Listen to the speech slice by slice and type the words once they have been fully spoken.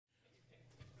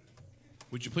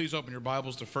Would you please open your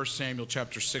Bibles to 1 Samuel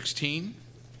chapter 16?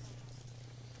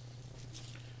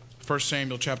 1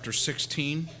 Samuel chapter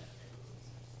 16.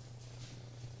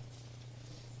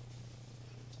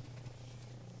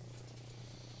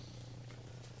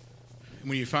 And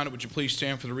when you find it, would you please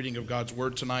stand for the reading of God's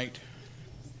Word tonight?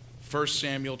 1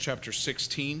 Samuel chapter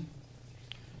 16.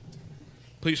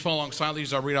 Please follow along silently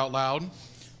as I read out loud,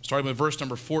 starting with verse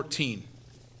number 14.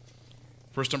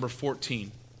 Verse number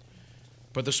 14.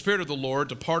 But the Spirit of the Lord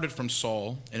departed from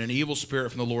Saul, and an evil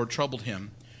spirit from the Lord troubled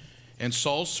him. And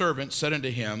Saul's servant said unto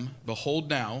him, Behold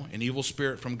now, an evil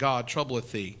spirit from God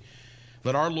troubleth thee.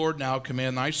 Let our Lord now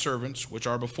command thy servants, which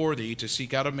are before thee, to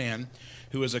seek out a man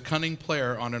who is a cunning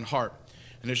player on an harp.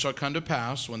 And it shall come to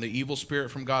pass, when the evil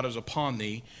spirit from God is upon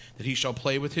thee, that he shall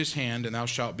play with his hand, and thou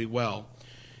shalt be well.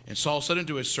 And Saul said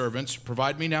unto his servants,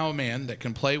 Provide me now a man that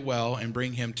can play well, and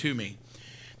bring him to me.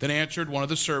 Then answered one of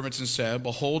the servants and said,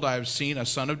 Behold, I have seen a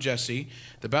son of Jesse,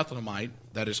 the Bethlehemite,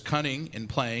 that is cunning in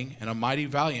playing, and a mighty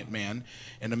valiant man,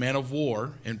 and a man of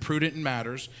war, and prudent in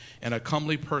matters, and a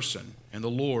comely person, and the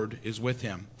Lord is with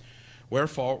him.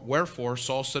 Wherefore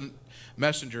Saul sent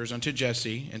messengers unto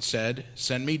Jesse, and said,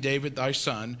 Send me David thy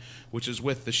son, which is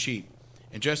with the sheep.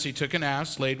 And Jesse took an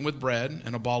ass laden with bread,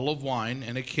 and a bottle of wine,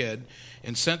 and a kid,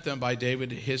 and sent them by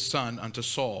David his son unto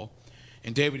Saul.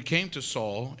 And David came to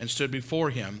Saul, and stood before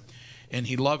him, and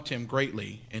he loved him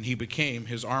greatly, and he became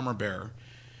his armor-bearer.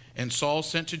 And Saul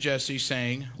sent to Jesse,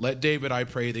 saying, Let David, I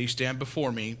pray thee, stand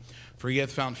before me, for he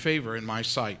hath found favor in my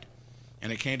sight.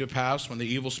 And it came to pass, when the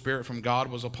evil spirit from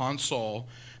God was upon Saul,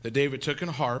 that David took an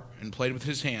harp, and played with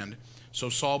his hand. So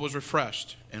Saul was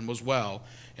refreshed, and was well,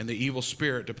 and the evil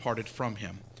spirit departed from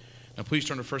him. Now please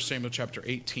turn to 1 Samuel chapter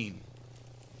 18.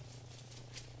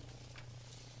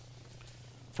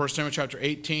 1 Samuel chapter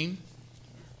 18,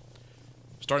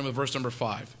 starting with verse number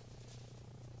 5.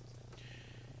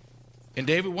 And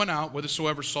David went out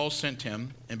whithersoever Saul sent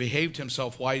him, and behaved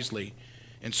himself wisely.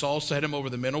 And Saul set him over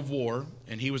the men of war,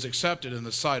 and he was accepted in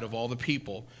the sight of all the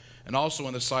people, and also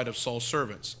in the sight of Saul's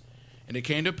servants. And it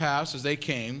came to pass, as they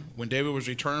came, when David was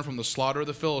returned from the slaughter of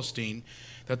the Philistine,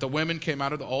 that the women came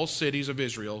out of all cities of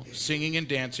Israel, singing and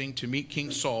dancing to meet King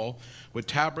Saul, with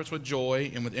tabrets with joy,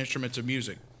 and with instruments of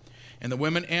music. And the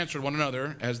women answered one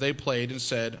another as they played, and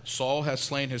said, Saul hath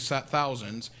slain his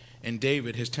thousands, and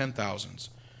David his 10,000s.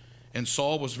 And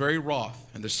Saul was very wroth,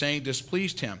 and the saying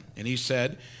displeased him. And he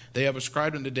said, They have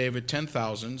ascribed unto David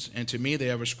 10,000s, and to me they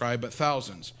have ascribed but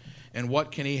thousands. And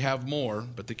what can he have more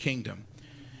but the kingdom?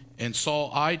 And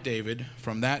Saul eyed David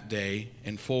from that day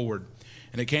and forward.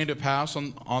 And it came to pass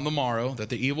on the morrow that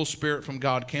the evil spirit from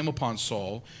God came upon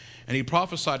Saul, and he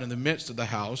prophesied in the midst of the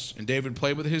house. And David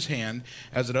played with his hand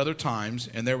as at other times,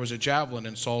 and there was a javelin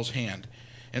in Saul's hand.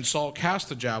 And Saul cast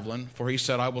the javelin, for he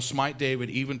said, I will smite David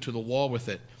even to the wall with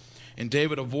it. And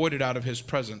David avoided out of his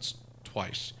presence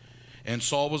twice. And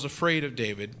Saul was afraid of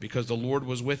David, because the Lord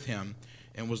was with him,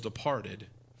 and was departed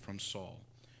from Saul.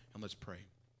 And let's pray.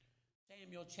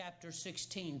 Samuel chapter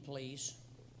 16, please.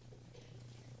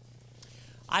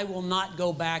 I will not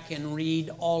go back and read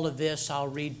all of this. I'll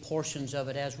read portions of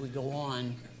it as we go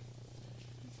on.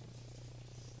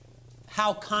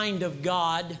 How kind of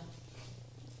God,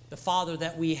 the Father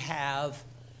that we have,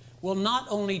 will not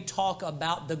only talk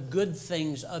about the good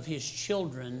things of His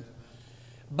children,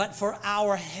 but for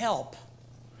our help.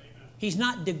 He's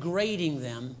not degrading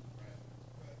them.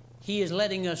 He is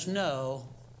letting us know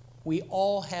we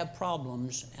all have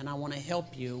problems, and I want to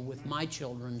help you with my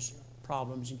children's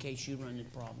problems in case you run into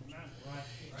problems.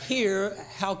 Here,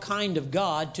 how kind of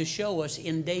God to show us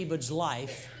in David's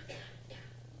life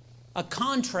a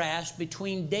contrast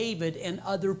between David and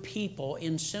other people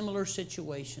in similar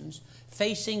situations,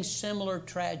 facing similar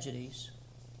tragedies.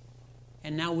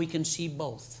 And now we can see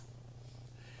both.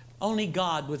 Only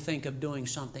God would think of doing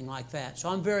something like that. So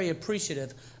I'm very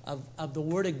appreciative of the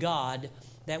Word of God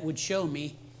that would show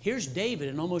me, here's David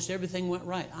and almost everything went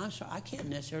right. I'm sorry, I can't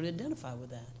necessarily identify with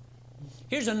that.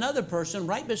 Here's another person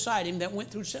right beside him that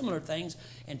went through similar things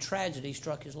and tragedy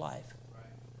struck his life.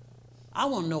 I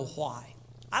want to know why.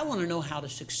 I want to know how to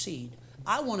succeed.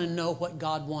 I want to know what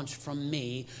God wants from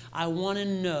me. I want to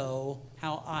know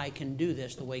how I can do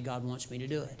this the way God wants me to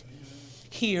do it.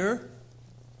 Here,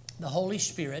 the Holy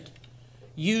Spirit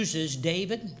uses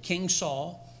David, King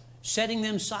Saul, setting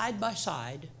them side by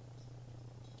side.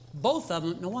 Both of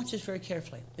them, now watch this very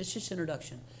carefully. This is just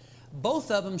introduction.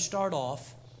 Both of them start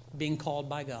off being called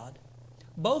by God.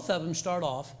 Both of them start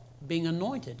off being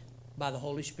anointed by the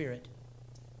Holy Spirit.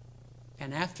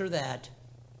 And after that,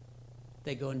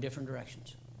 they go in different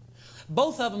directions.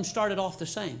 Both of them started off the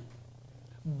same.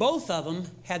 Both of them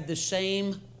had the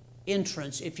same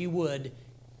entrance, if you would,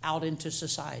 out into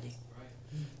society.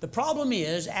 The problem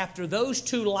is, after those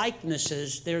two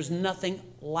likenesses, there's nothing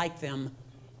like them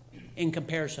in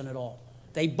comparison at all.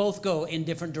 They both go in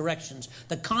different directions.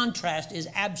 The contrast is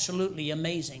absolutely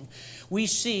amazing. We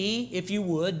see, if you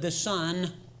would, the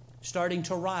sun starting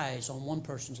to rise on one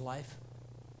person's life,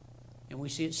 and we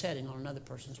see it setting on another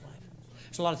person's life.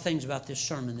 There's a lot of things about this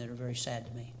sermon that are very sad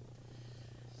to me.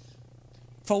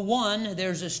 For one,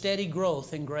 there's a steady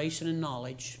growth in grace and in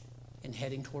knowledge in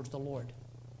heading towards the Lord.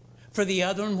 For the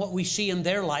other, and what we see in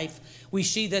their life, we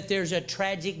see that there's a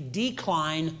tragic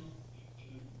decline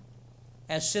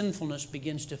as sinfulness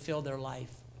begins to fill their life.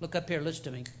 Look up here, listen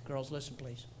to me. Girls, listen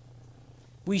please.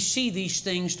 We see these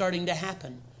things starting to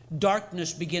happen.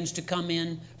 Darkness begins to come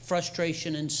in,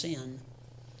 frustration and sin.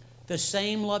 The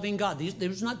same loving God.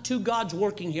 There's not two gods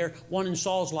working here, one in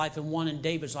Saul's life and one in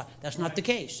David's life. That's not the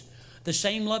case. The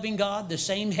same loving God, the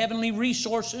same heavenly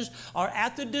resources are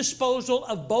at the disposal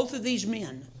of both of these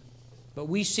men. But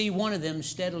we see one of them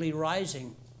steadily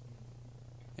rising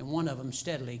and one of them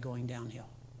steadily going downhill.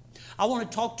 I want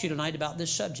to talk to you tonight about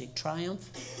this subject, triumph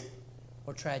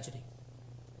or tragedy.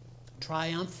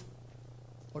 Triumph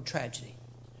or tragedy.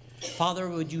 Father,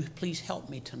 would you please help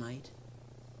me tonight?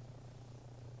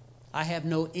 I have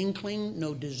no inkling,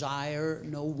 no desire,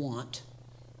 no want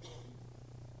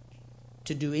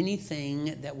to do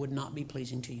anything that would not be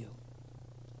pleasing to you.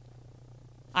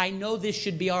 I know this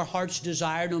should be our heart's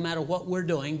desire no matter what we're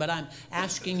doing, but I'm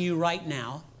asking you right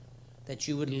now that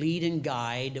you would lead and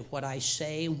guide what I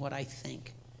say and what I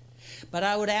think. But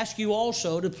I would ask you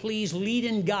also to please lead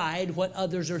and guide what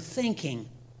others are thinking.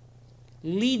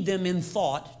 Lead them in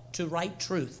thought to right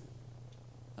truth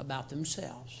about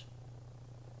themselves.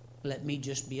 Let me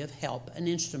just be of help, an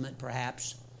instrument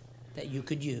perhaps that you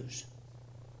could use.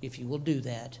 If you will do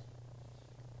that,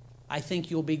 I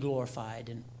think you'll be glorified,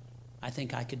 and I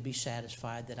think I could be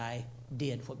satisfied that I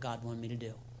did what God wanted me to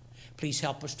do. Please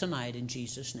help us tonight in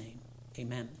Jesus' name.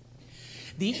 Amen.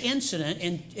 The incident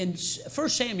in 1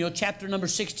 Samuel chapter number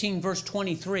 16, verse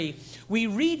 23, we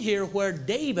read here where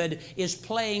David is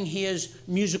playing his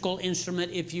musical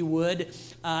instrument, if you would,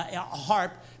 a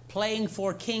harp, playing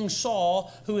for King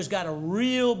Saul, who has got a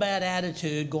real bad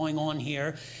attitude going on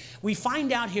here. We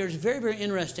find out here, it's very, very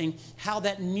interesting, how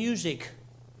that music,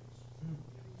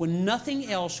 when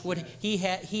nothing else would, he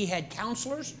had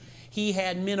counselors, he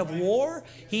had men of war,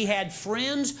 he had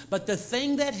friends, but the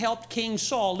thing that helped King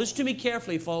Saul, listen to me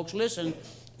carefully, folks, listen,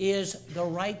 is the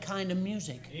right kind of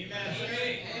music.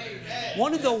 Amen.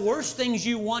 One of the worst things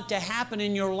you want to happen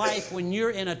in your life when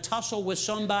you're in a tussle with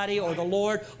somebody or the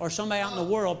Lord or somebody out in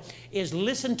the world is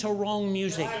listen to wrong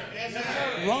music.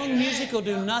 Wrong music will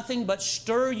do nothing but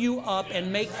stir you up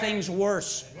and make things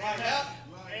worse.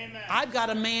 I've got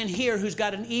a man here who's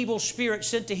got an evil spirit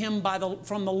sent to him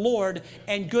from the Lord,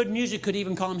 and good music could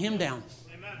even calm him down.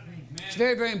 It's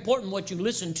very, very important what you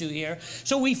listen to here.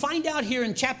 So we find out here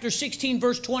in chapter 16,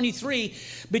 verse 23,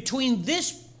 between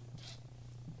this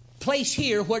place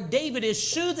here where David is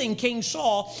soothing King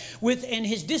Saul in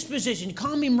his disposition,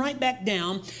 calm him right back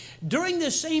down. During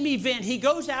this same event, he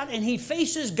goes out and he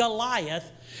faces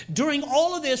Goliath. During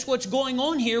all of this, what's going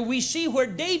on here, we see where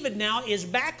David now is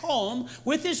back home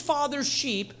with his father's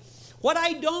sheep. What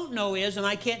I don't know is, and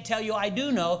I can't tell you I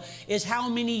do know, is how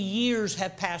many years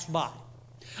have passed by.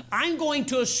 I'm going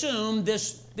to assume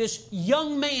this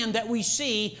young man that we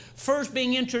see first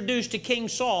being introduced to King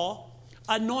Saul,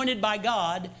 anointed by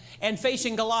God, and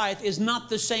facing Goliath is not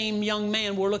the same young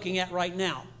man we're looking at right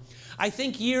now. I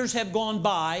think years have gone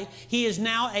by. He is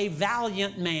now a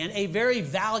valiant man, a very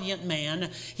valiant man.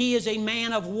 He is a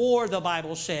man of war, the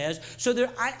Bible says. So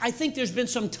I think there's been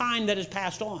some time that has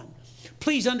passed on.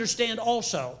 Please understand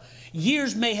also,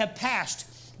 years may have passed,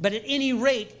 but at any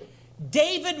rate,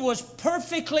 David was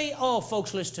perfectly, oh,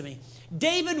 folks, listen to me.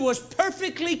 David was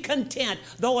perfectly content,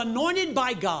 though anointed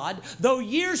by God, though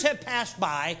years have passed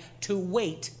by, to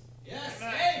wait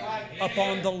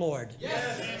upon the Lord.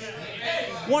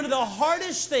 One of the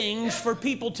hardest things for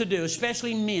people to do,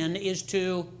 especially men, is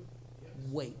to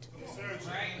wait.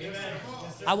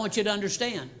 I want you to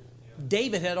understand,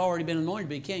 David had already been anointed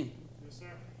to be king.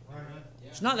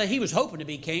 It's not that he was hoping to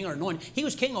be king or anointed. He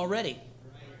was king already.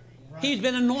 He's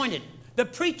been anointed. The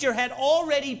preacher had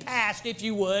already passed, if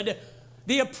you would,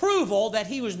 the approval that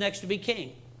he was next to be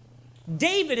king.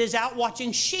 David is out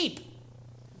watching sheep.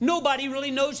 Nobody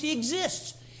really knows he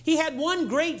exists. He had one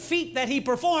great feat that he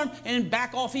performed, and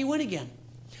back off he went again.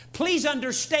 Please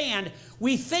understand,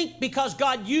 we think because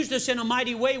God used us in a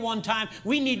mighty way one time,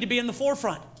 we need to be in the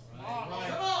forefront.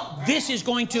 This is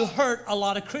going to hurt a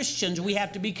lot of Christians. We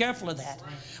have to be careful of that.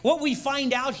 What we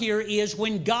find out here is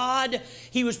when God,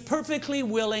 He was perfectly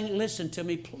willing. Listen to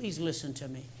me, please listen to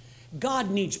me.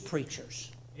 God needs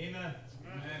preachers. Amen.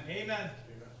 Amen.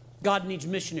 God needs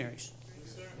missionaries.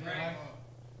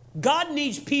 God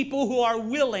needs people who are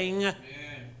willing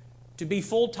to be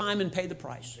full-time and pay the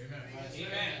price.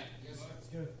 Amen.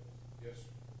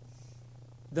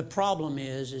 The problem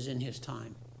is in His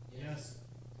time. Yes.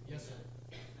 Yes, sir.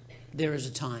 There is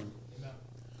a time. Amen.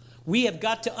 We have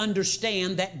got to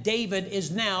understand that David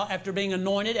is now, after being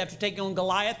anointed, after taking on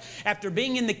Goliath, after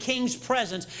being in the king's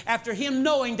presence, after him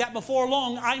knowing that before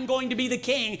long I'm going to be the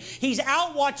king, he's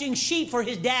out watching sheep for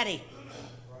his daddy.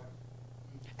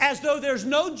 As though there's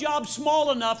no job small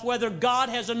enough whether God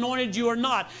has anointed you or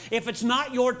not. If it's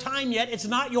not your time yet, it's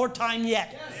not your time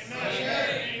yet.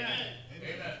 Amen.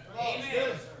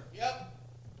 Amen. Yep.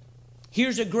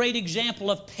 Here's a great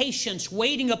example of patience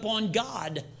waiting upon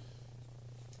God.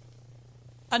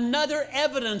 Another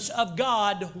evidence of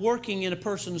God working in a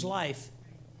person's life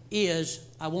is,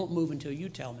 I won't move until you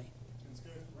tell me. That's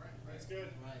good. That's good.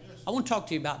 I want to talk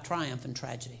to you about triumph and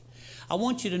tragedy. I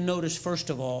want you to notice,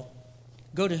 first of all,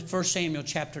 go to 1 Samuel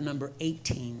chapter number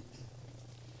 18.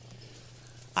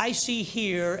 I see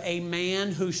here a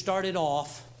man who started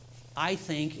off, I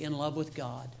think, in love with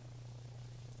God.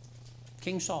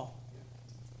 King Saul.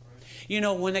 You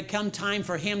know, when it come time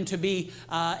for him to be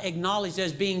acknowledged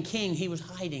as being king, he was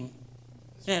hiding.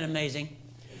 Isn't that amazing?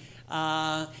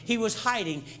 He was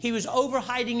hiding. He was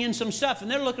over-hiding in some stuff. And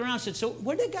they're looking around and said, so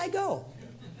where'd that guy go?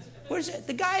 Where's it?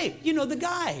 The guy? You know, the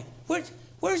guy.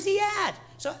 Where's he at?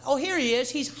 So, oh, here he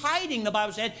is. He's hiding, the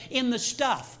Bible said, in the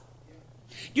stuff.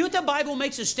 You know what the Bible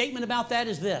makes a statement about that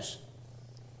is this.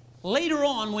 Later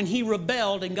on, when he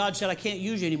rebelled and God said, I can't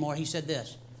use you anymore, he said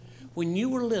this. When you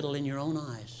were little in your own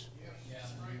eyes,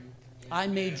 I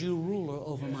made you ruler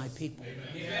over my people.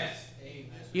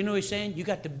 You know what he's saying? You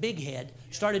got the big head,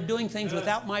 started doing things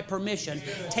without my permission,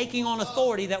 taking on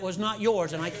authority that was not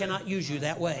yours, and I cannot use you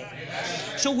that way.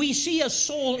 So we see a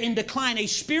soul in decline. A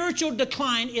spiritual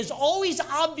decline is always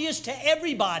obvious to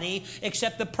everybody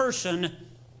except the person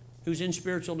who's in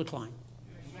spiritual decline.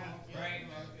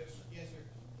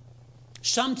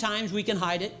 Sometimes we can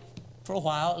hide it for a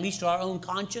while, at least to our own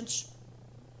conscience.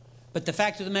 But the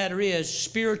fact of the matter is,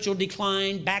 spiritual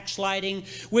decline, backsliding,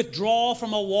 withdrawal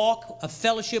from a walk of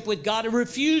fellowship with God, a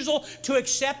refusal to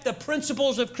accept the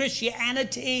principles of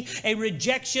Christianity, a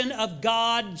rejection of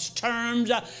God's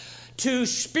terms, to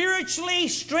spiritually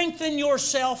strengthen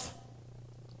yourself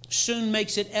soon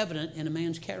makes it evident in a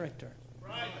man's character.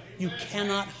 You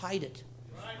cannot hide it.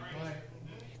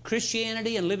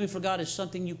 Christianity and living for God is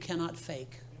something you cannot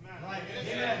fake.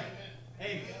 Amen.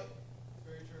 Amen.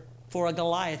 For a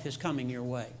Goliath is coming your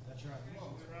way. That's right.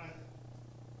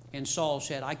 And Saul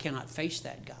said, I cannot face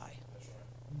that guy.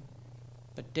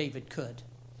 But David could.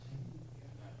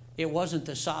 It wasn't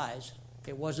the size.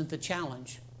 It wasn't the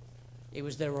challenge. It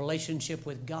was their relationship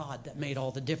with God that made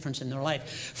all the difference in their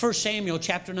life. 1 Samuel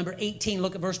chapter number 18.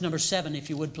 Look at verse number 7, if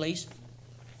you would, please.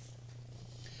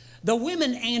 The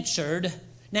women answered.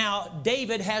 Now,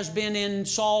 David has been in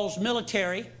Saul's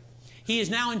military. He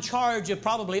is now in charge of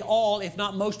probably all, if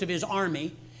not most, of his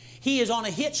army. He is on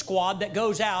a hit squad that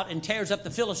goes out and tears up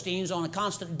the Philistines on a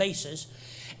constant basis.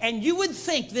 And you would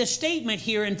think this statement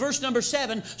here in verse number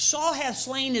 7, Saul hath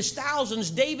slain his thousands,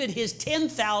 David his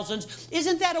 10,000s.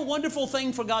 Isn't that a wonderful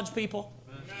thing for God's people?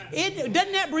 Doesn't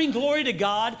that bring glory to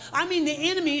God? I mean,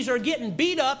 the enemies are getting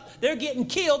beat up. They're getting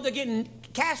killed. They're getting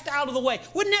cast out of the way.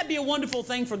 Wouldn't that be a wonderful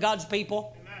thing for God's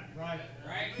people? Right.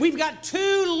 We've got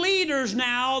two leaders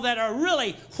now that are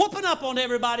really whooping up on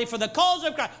everybody for the cause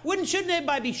of Christ. Shouldn't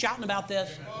everybody be shouting about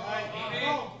this?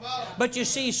 But you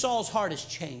see, Saul's heart has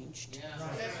changed.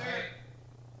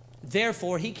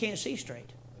 Therefore, he can't see straight.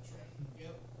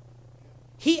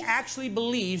 He actually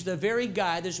believes the very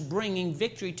guy that's bringing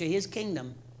victory to his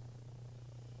kingdom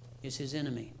is his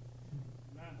enemy.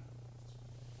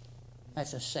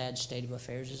 That's a sad state of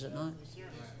affairs, is it not?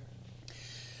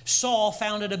 Saul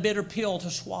found it a bitter pill to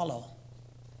swallow.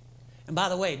 And by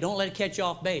the way, don't let it catch you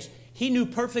off base. He knew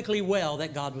perfectly well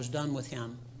that God was done with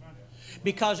him.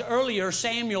 Because earlier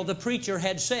Samuel the preacher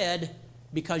had said,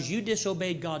 because you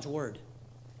disobeyed God's word,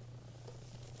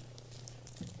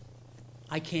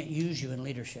 I can't use you in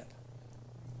leadership.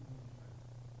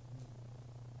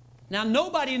 Now,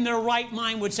 nobody in their right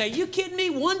mind would say, you kidding me,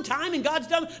 one time and God's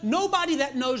done? Nobody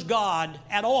that knows God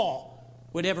at all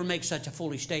would ever make such a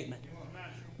foolish statement.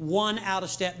 One out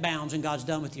of step bounds and God's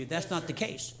done with you. That's not the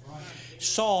case.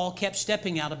 Saul kept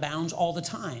stepping out of bounds all the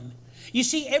time. You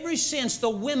see, ever since the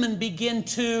women begin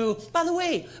to, by the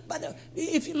way,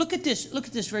 if you look at this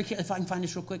very carefully, if I can find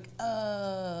this real quick.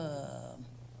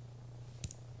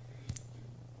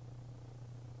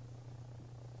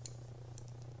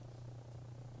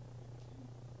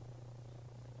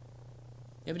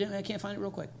 Evidently, I can't find it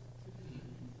real quick.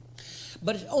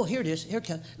 But, here it is. Here it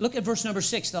comes. Look at verse number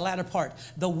 6, the latter part.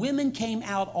 The women came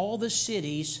out all the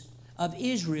cities of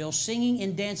Israel singing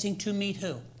and dancing to meet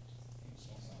who?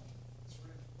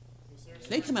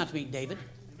 They come out to meet David.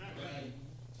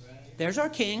 There's our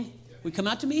king. We come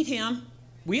out to meet him.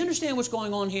 We understand what's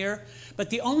going on here. But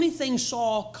the only thing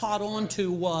Saul caught on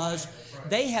to was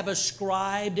they have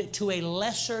ascribed to a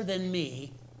lesser than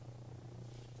me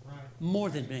more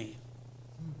than me.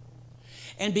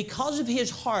 And because of his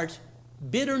heart,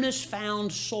 bitterness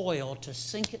found soil to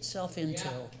sink itself into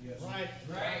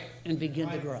and begin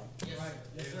to grow.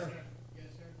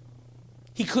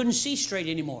 He couldn't see straight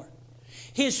anymore.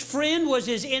 His friend was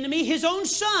his enemy. His own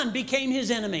son became his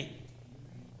enemy.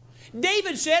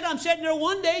 David said, I'm sitting there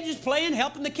one day just playing,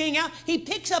 helping the king out. He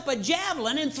picks up a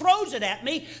javelin and throws it at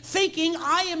me, thinking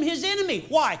I am his enemy.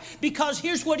 Why? Because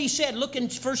here's what he said. Look in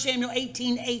 1 Samuel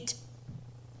 18:8.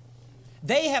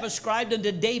 They have ascribed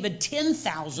unto David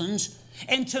 10,000s,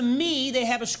 and to me they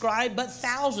have ascribed but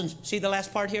thousands. See the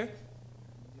last part here?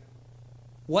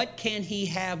 What can he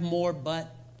have more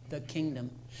but the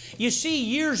kingdom? You see,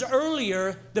 years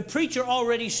earlier, the preacher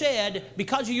already said,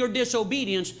 because of your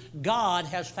disobedience, God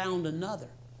has found another.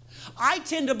 I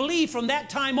tend to believe from that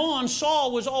time on,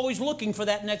 Saul was always looking for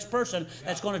that next person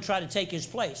that's going to try to take his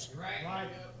place. Right.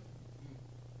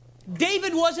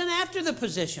 David wasn't after the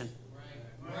position.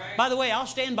 By the way, I'll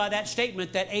stand by that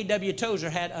statement that A.W. Tozer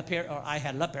had up here, or I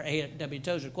had it up here, A.W.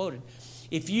 Tozer quoted.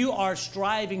 If you are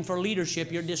striving for leadership,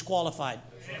 you're disqualified.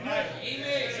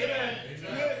 Amen.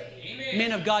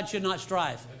 Men of God should not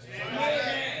strive.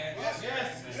 Yes.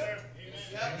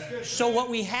 So what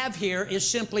we have here is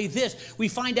simply this. We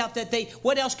find out that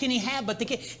what else can he have but the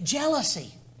king?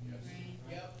 Jealousy.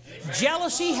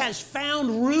 Jealousy has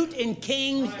found root in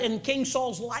King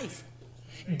Saul's life.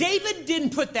 David didn't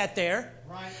put that there.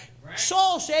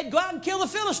 Saul said, go out and kill the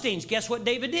Philistines. Guess what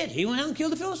David did? He went out and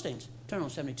killed the Philistines. Turn on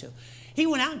 72. He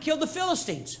went out and killed the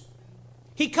Philistines.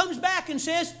 He comes back and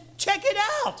says, check it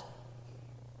out.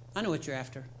 I know what you're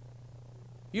after.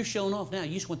 You're showing off now.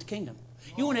 You just want the kingdom.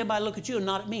 You want everybody to look at you and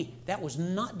not at me. That was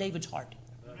not David's heart.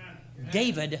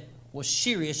 David was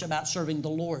serious about serving the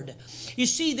Lord. You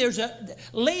see,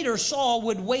 later Saul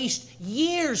would waste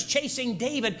years chasing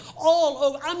David all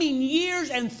over. I mean, years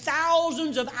and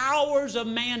thousands of hours of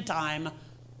man time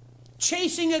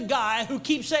chasing a guy who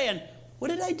keeps saying, what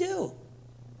did I do?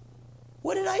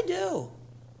 What did I do?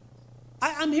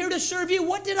 I'm here to serve you.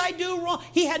 What did I do wrong?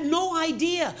 He had no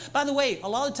idea. By the way, a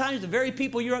lot of times the very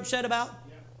people you're upset about,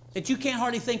 that you can't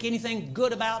hardly think anything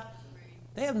good about,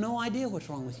 they have no idea what's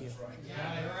wrong with you.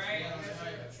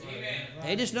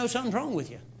 They just know something's wrong with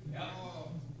you.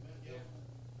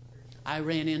 I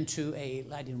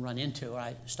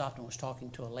stopped and was talking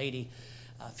to a lady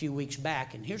a few weeks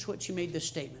back, and here's what she made this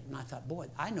statement. And I thought, boy,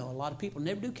 I know a lot of people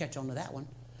never do catch on to that one.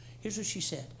 Here's what she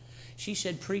said. She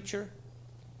said, preacher,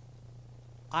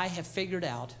 I have figured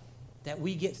out that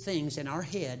we get things in our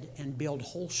head and build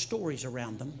whole stories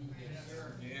around them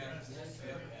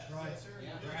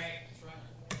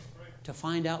to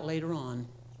find out later on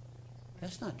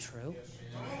that's not true.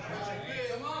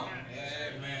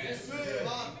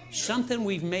 Something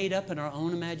we've made up in our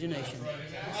own imagination.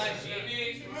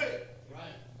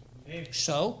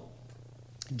 So,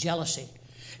 jealousy.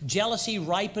 Jealousy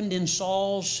ripened in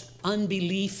Saul's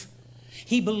unbelief.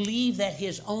 He believed that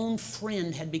his own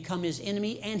friend had become his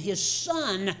enemy, and his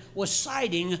son was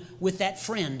siding with that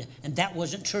friend, and that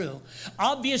wasn't true.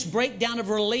 Obvious breakdown of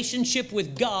relationship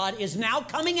with God is now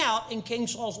coming out in King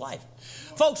Saul's life.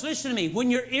 Folks, listen to me. When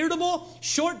you're irritable,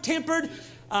 short-tempered,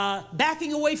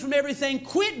 backing away from everything,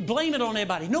 quit blaming it on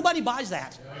everybody. Nobody buys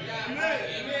that.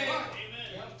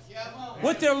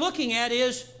 What they're looking at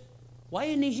is, why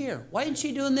isn't he here? Why isn't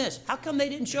she doing this? How come they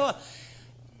didn't show up?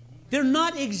 They're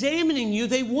not examining you.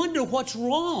 They wonder what's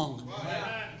wrong.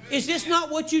 Is this not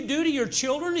what you do to your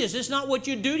children? Is this not what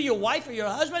you do to your wife or your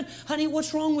husband? Honey,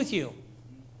 what's wrong with you?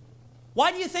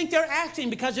 Why do you think they're acting?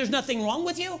 Because there's nothing wrong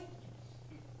with you?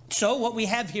 So what we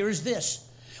have here is this.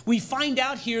 We find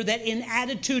out here that in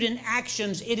attitude and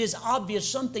actions, it is obvious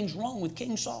something's wrong with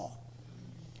King Saul.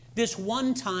 This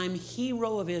one-time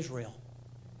hero of Israel.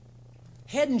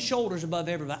 Head and shoulders above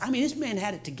everybody. I mean, this man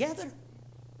had it together.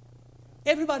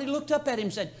 Everybody looked up at him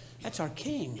and said, that's our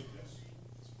king.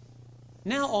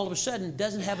 Now, all of a sudden,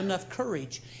 doesn't have enough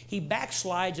courage. He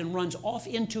backslides and runs off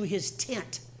into his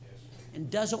tent and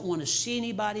doesn't want to see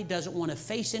anybody, doesn't want to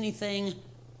face anything,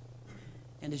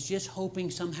 and is just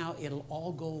hoping somehow it'll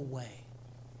all go away.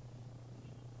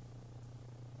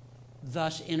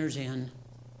 Thus enters in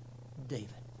David.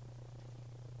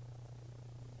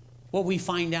 What we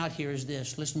find out here is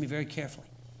this. Listen to me very carefully.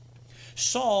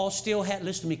 Saul still had,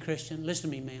 listen to me, Christian, listen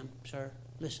to me, ma'am, sir,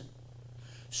 listen.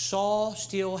 Saul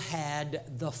still had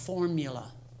the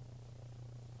formula.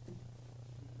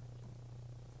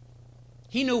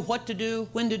 He knew what to do,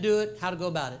 when to do it, how to go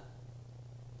about it.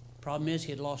 Problem is,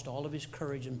 he had lost all of his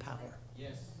courage and power.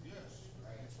 Yes.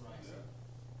 That's right.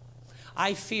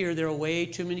 I fear there are way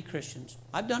too many Christians.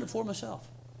 I've done it for myself.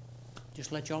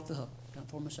 Just let you off the hook. Done it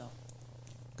for myself.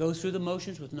 Go through the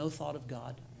motions with no thought of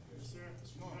God. Yes, sir.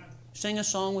 Sing a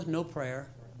song with no prayer.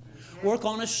 Work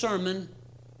on a sermon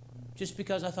just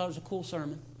because I thought it was a cool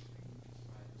sermon.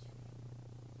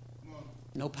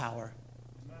 No power.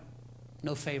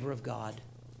 No favor of God.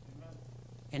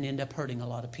 And end up hurting a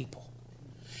lot of people.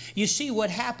 You see, what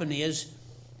happened is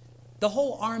the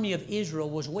whole army of Israel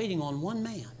was waiting on one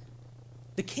man,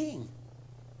 the king.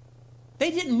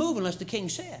 They didn't move unless the king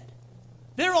said.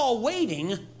 They're all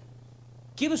waiting.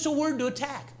 Give us a word to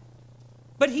attack.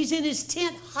 But he's in his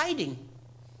tent hiding.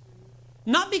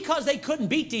 Not because they couldn't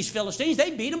beat these Philistines.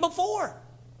 They beat them before.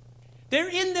 They're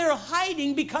in there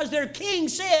hiding because their king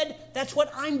said, that's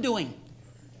what I'm doing.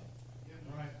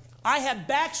 I have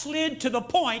backslid to the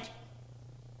point,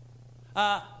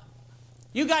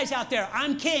 you guys out there,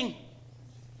 I'm king.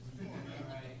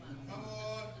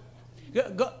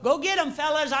 Go get them,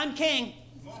 fellas, I'm king.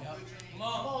 Come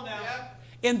on now.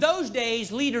 In those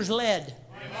days, leaders led.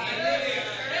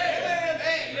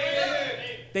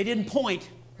 They didn't point,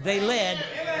 they led,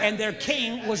 and their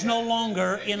king was no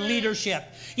longer in leadership.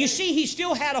 You see, he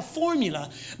still had a formula,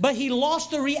 but he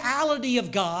lost the reality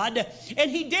of God,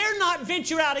 and he dare not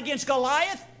venture out against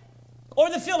Goliath or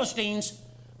the Philistines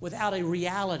without a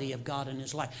reality of God in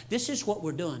his life. This is what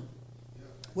we're doing.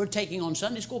 We're taking on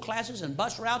Sunday school classes and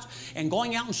bus routes and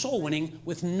going out and soul winning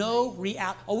with no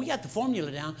reality. Oh, we got the formula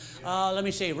down. Let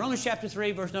me see. Romans chapter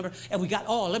 3, verse number. And we got,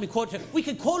 let me quote it. We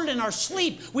could quote it in our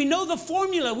sleep. We know the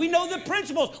formula. We know the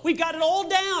principles. We've got it all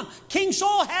down. King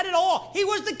Saul had it all. He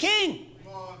was the king.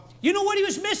 You know what he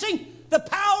was missing? The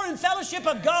power and fellowship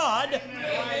of God,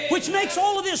 which makes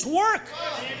all of this work.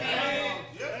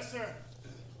 Yes, sir.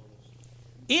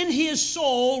 In his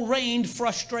soul reigned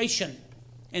frustration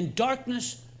and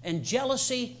darkness and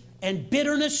jealousy and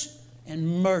bitterness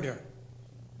and murder.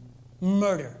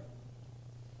 Murder.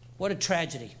 What a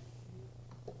tragedy.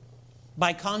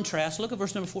 By contrast, look at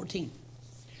verse number 14.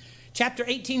 Chapter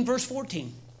 18, verse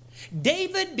 14.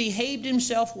 David behaved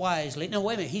himself wisely. Now,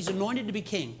 wait a minute. He's anointed to be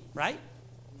king, right?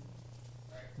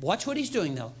 Watch what he's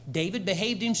doing, though. David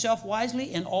behaved himself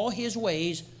wisely in all his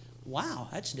ways. Wow,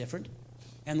 that's different.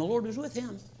 And the Lord was with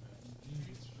him.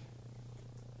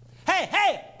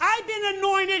 Hey, I've been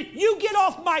anointed. You get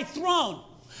off my throne.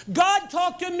 God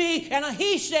talked to me, and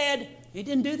he said, he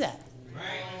didn't do that.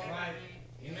 Right.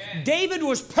 Amen. David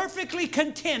was perfectly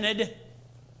contented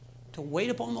to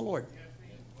wait upon the Lord.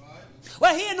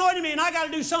 Well, he anointed me, and I got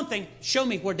to do something. Show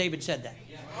me where David said that.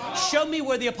 Show me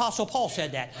where the Apostle Paul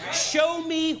said that. Show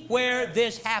me where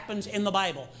this happens in the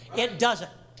Bible. It doesn't.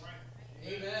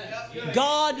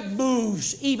 God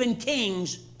moves even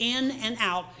kings in and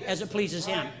out as it pleases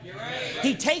him.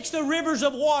 He takes the rivers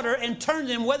of water and turns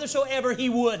them whithersoever he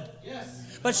would.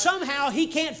 But somehow he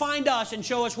can't find us and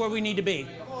show us where we need to be.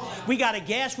 We got to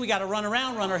guess. We got to run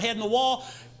around, run our head in the wall.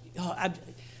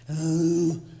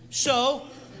 So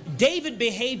David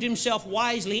behaved himself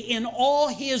wisely in all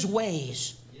his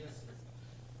ways.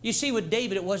 You see, with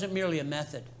David, it wasn't merely a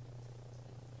method.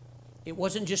 It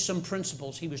wasn't just some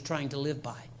principles he was trying to live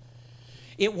by.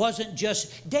 It wasn't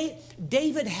just...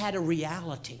 David had a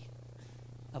reality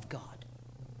of God.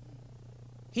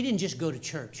 He didn't just go to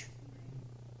church.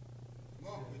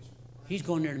 He's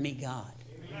going there to meet God.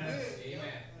 Amen.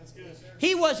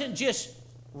 He wasn't just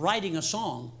writing a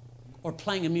song or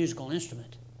playing a musical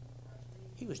instrument.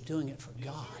 He was doing it for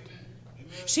God.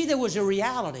 See, there was a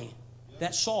reality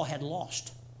that Saul had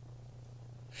lost.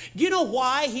 Do you know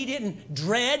why he didn't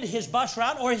dread his bus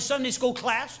route or his Sunday school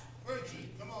class?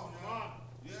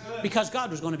 Because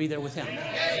God was going to be there with him.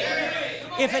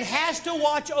 If it has to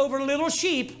watch over little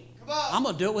sheep, I'm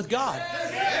going to do it with God.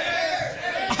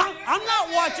 I'm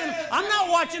not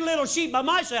watching little sheep by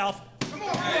myself.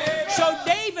 So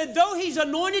David, though he's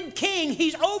anointed king,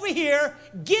 he's over here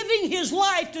giving his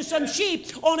life to some sheep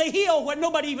on a hill where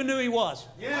nobody even knew he was.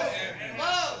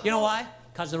 You know why?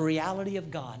 Because the reality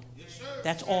of God.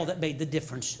 That's all that made the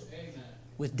difference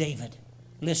with David.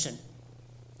 Listen,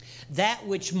 that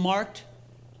which marked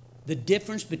the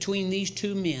difference between these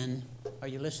two men, are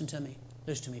you listening to me?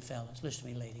 Listen to me, fellas. Listen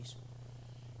to me, ladies.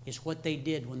 Is what they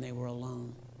did when they were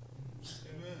alone.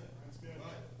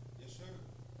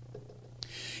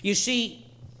 You see,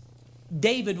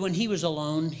 David, when he was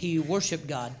alone, he worshiped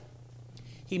God.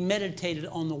 he meditated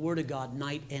on the Word of God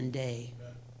night and day.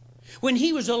 When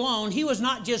he was alone, he was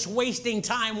not just wasting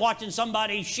time watching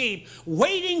somebody's sheep,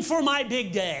 waiting for my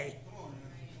big day.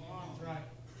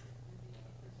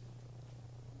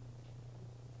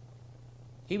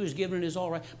 He was giving it his all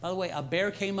right. By the way, a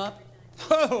bear came up.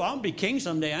 Oh, I'll be king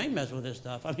someday. I ain't messing with this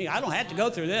stuff. I mean, I don't have to go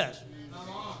through this.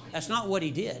 That's not what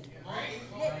he did.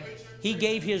 He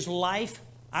gave his life,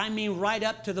 I mean, right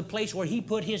up to the place where he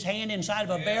put his hand inside of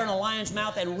a bear and a lion's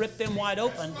mouth and ripped them wide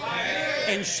open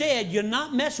and said, you're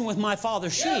not messing with my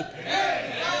father's sheep.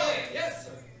 Yes,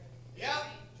 sir. Yep.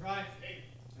 Right.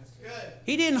 That's good.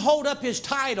 He didn't hold up his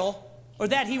title or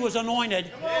that he was anointed.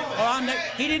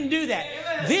 He didn't do that.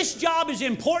 This job is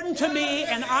important to me,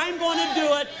 and I'm going to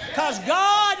do it because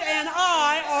God and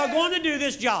I are going to do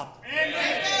this job.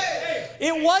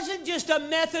 It wasn't just a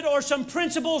method or some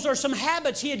principles or some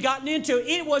habits he had gotten into.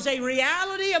 It was a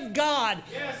reality of God.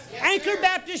 Anchor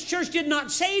Baptist Church did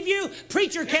not save you.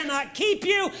 Preacher cannot keep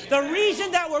you. The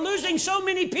reason that we're losing so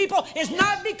many people is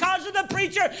not because of the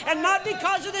preacher and not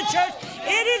because of the church.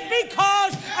 It is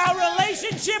because our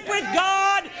relationship with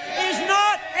God is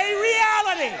not a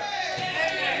reality.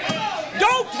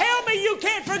 Don't tell me you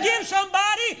can't forgive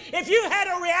somebody. If you had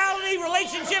a reality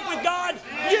relationship with God,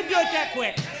 you'd do it that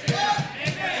quick.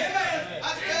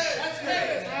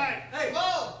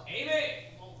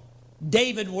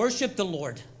 David worshiped the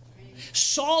Lord.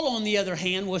 Saul, on the other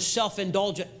hand, was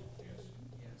self-indulgent.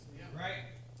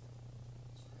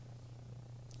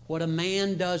 What a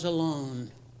man does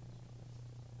alone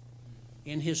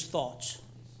in his thoughts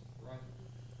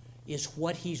is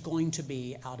what he's going to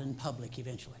be out in public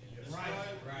eventually.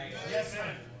 Right. Yes,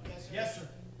 sir. Yes, sir.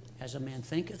 As a man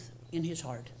thinketh in his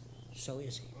heart, so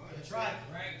is he. That's right.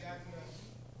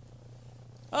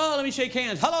 Oh, let me shake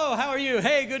hands. Hello, how are you?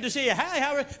 Hey, good to see you. Hi,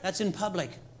 how are you? That's in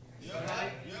public.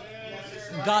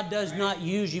 God does not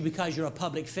use you because you're a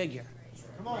public figure.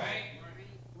 Come on.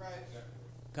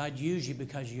 God used you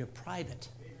because of your private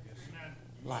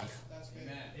life.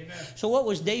 Amen. So what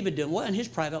was David doing? Well, in his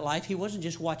private life, he wasn't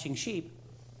just watching sheep.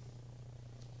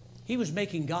 He was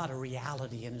making God a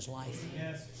reality in his life.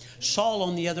 Yes. Saul,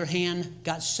 on the other hand,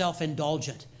 got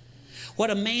self-indulgent. What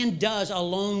a man does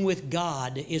alone with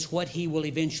God is what he will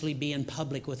eventually be in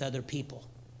public with other people.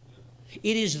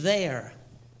 It is there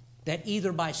that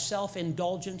either by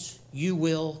self-indulgence you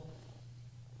will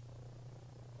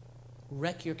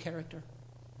wreck your character,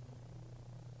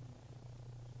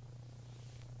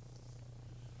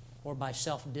 or by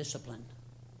self-discipline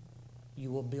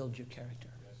you will build your character.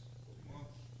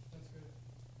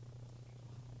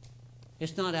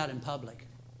 It's not out in public.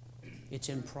 It's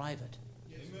in private.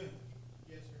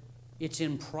 It's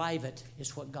in private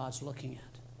is what God's looking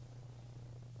at.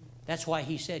 That's why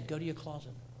he said, go to your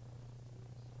closet.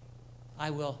 I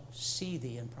will see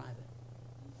thee in private,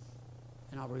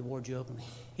 and I'll reward you openly.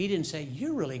 He didn't say,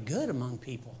 you're really good among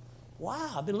people.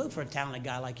 Wow, I've been looking for a talented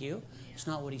guy like you. It's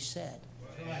not what he said.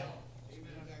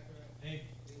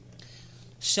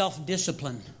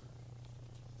 Self-discipline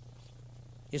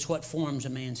is what forms a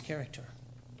man's character.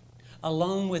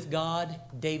 Alone with God,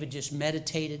 David just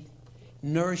meditated,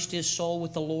 nourished his soul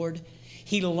with the Lord.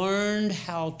 He learned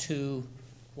how to,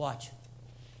 watch.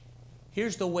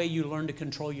 Here's the way you learn to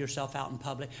control yourself out in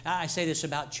public. I say this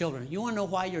about children. You want to know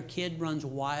why your kid runs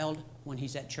wild when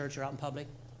he's at church or out in public?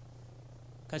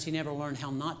 Because he never learned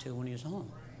how not to when he was home.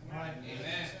 Right.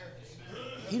 Amen.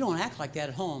 He don't act like that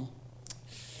at home.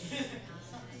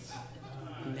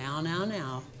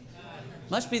 Now.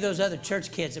 Must be those other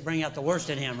church kids that bring out the worst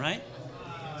in him, right?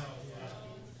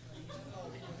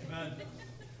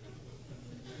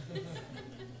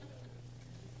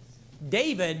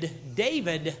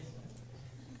 David,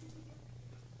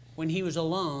 when he was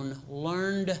alone,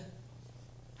 learned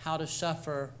how to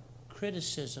suffer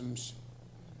criticisms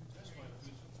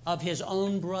of his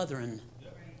own brethren.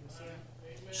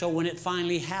 So when it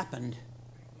finally happened,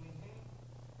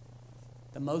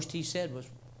 the most he said was,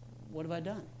 what have I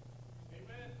done?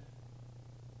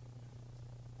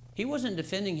 He wasn't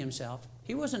defending himself.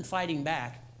 He wasn't fighting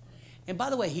back. And by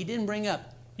the way, he didn't bring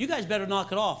up, you guys better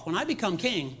knock it off. When I become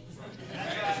king,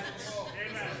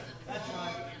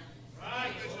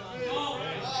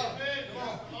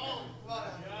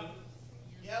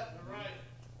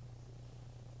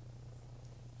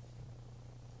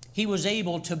 he was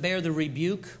able to bear the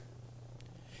rebuke,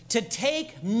 to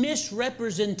take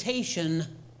misrepresentation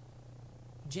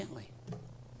gently.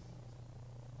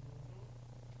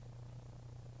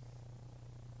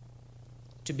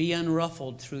 To be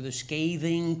unruffled through the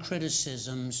scathing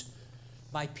criticisms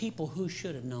by people who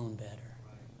should have known better.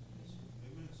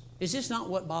 Is this not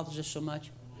what bothers us so much?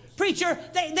 Preacher,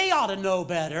 they ought to know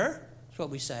better. That's what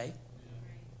we say.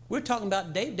 We're talking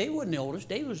about David. David wasn't the oldest.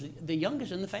 David was the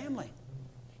youngest in the family.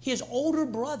 His older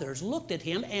brothers looked at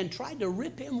him and tried to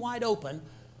rip him wide open.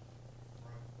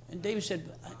 And David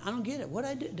said, I don't get it. What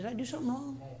did I do? Did I do something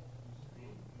wrong?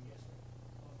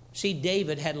 See,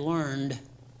 David had learned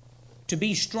to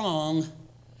be strong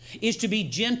is to be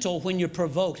gentle when you're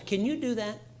provoked. Can you do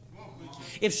that?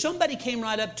 If somebody came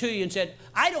right up to you and said,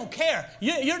 I don't care.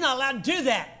 You're not allowed to do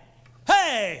that.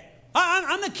 Hey,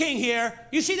 I'm the king here.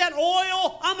 You see that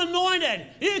oil? I'm anointed.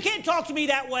 You can't talk to me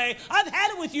that way. I've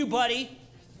had it with you, buddy.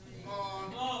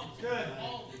 Good.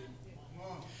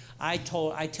 I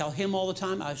tell him all the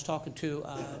time. I was talking to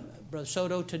Brother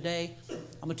Soto today.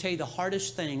 I'm going to tell you the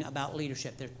hardest thing about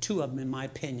leadership. There are two of them, in my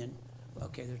opinion.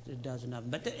 Okay, there's a dozen of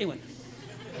them. But anyway.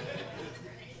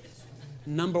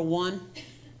 Number one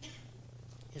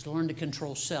is learn to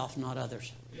control self, not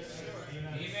others.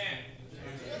 Amen.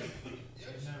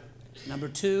 Number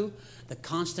two, the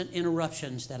constant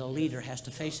interruptions that a leader has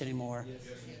to face anymore.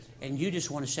 And you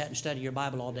just want to sit and study your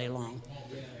Bible all day long.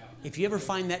 If you ever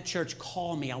find that church,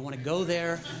 call me. I want to go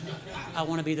there. I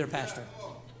want to be their pastor.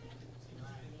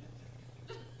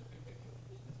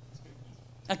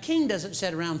 A king doesn't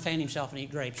sit around, fan himself, and eat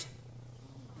grapes.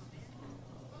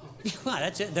 Well,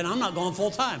 that's it. Then I'm not going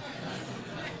full time.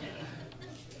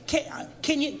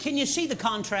 Can you see the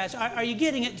contrast? Are you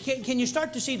getting it? Can you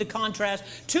start to see the contrast?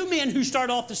 Two men who start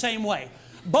off the same way.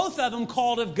 Both of them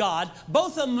called of God.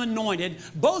 Both of them anointed.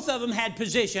 Both of them had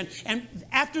position. And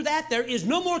after that, there is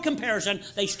no more comparison.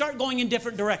 They start going in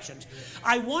different directions.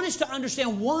 I want us to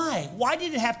understand why. Why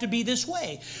did it have to be this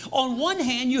way? On one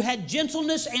hand, you had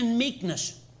gentleness and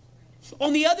meekness.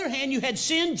 On the other hand, you had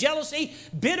sin, jealousy,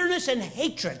 bitterness, and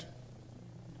hatred.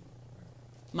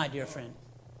 My dear friend,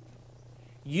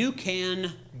 you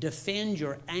can defend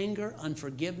your anger,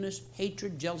 unforgiveness,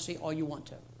 hatred, jealousy all you want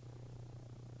to.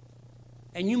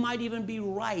 And you might even be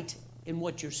right in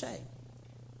what you're saying.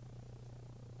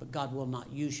 But God will not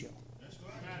use you.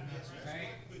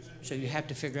 So you have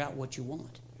to figure out what you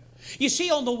want. You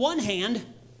see, on the one hand,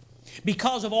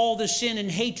 because of all the sin and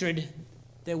hatred,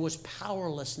 there was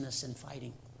powerlessness in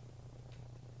fighting.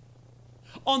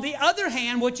 On the other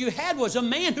hand, what you had was a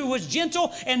man who was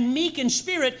gentle and meek in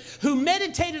spirit, who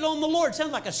meditated on the Lord.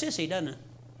 Sounds like a sissy, doesn't it?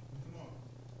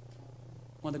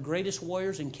 One of the greatest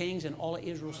warriors and kings in all of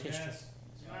Israel's history. Yes.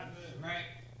 Right.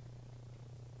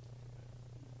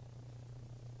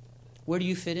 Where do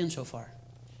you fit in so far?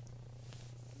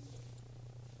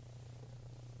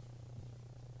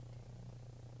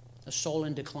 A soul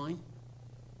in decline?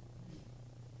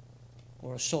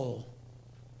 Or a soul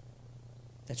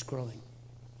that's growing?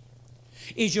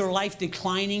 Is your life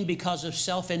declining because of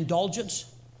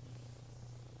self-indulgence?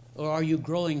 Or are you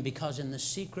growing because in the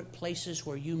secret places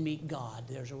where you meet God,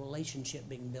 there's a relationship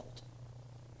being built?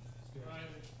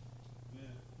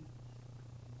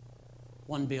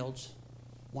 One builds,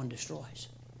 one destroys.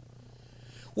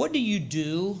 What do you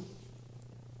do?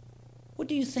 What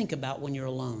do you think about when you're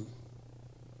alone?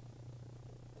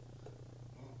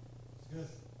 Good.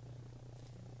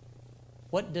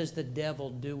 What does the devil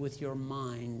do with your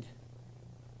mind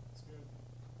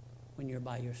when you're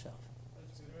by yourself?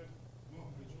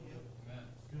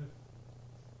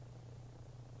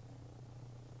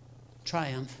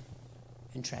 Triumph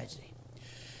and tragedy.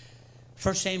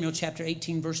 1 Samuel chapter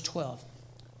 18, verse 12.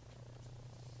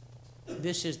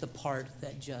 This is the part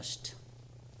that just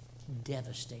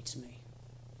devastates me.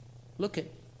 Look at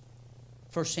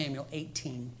 1 Samuel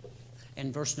 18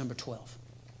 and verse number 12.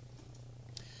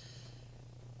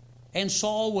 And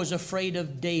Saul was afraid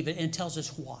of David, and tells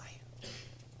us why.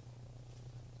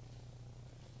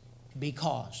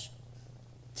 Because.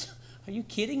 Are you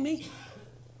kidding me?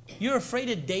 You're afraid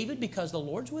of David because the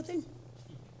Lord's with him?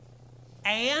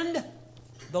 And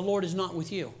the Lord is not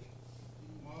with you.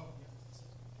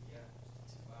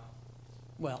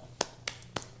 Well,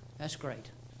 that's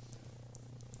great.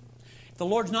 If the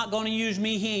Lord's not going to use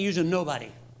me, He ain't using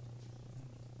nobody.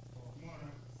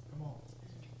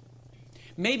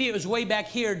 Maybe it was way back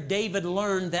here David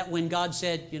learned that when God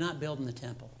said, you're not building the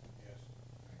temple.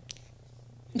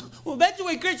 Well, that's the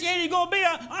way Christianity's going to be.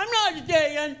 I'm not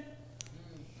staying.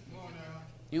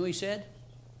 You know what he said?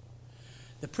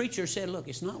 The preacher said, look,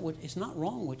 it's not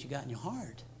wrong what you got in your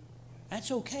heart. That's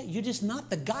okay. You're just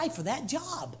not the guy for that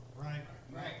job. Right.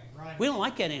 We don't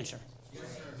like that answer.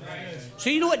 So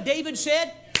you know what David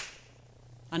said?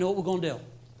 I know what we're going to do.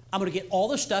 I'm going to get all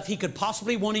the stuff he could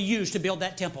possibly want to use to build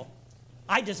that temple.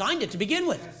 I designed it to begin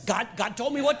with. God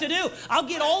told me what to do. I'll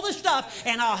get all the stuff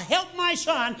and I'll help my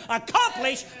son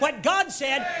accomplish what God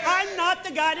said I'm not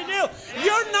the guy to do.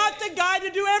 You're not the guy to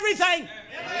do everything.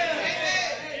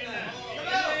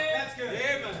 That's good.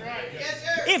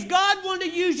 If God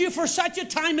wanted to use you for such a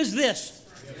time as this,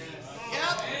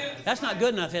 that's not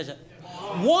good enough, is it?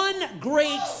 One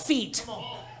great feat.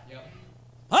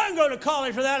 I didn't go to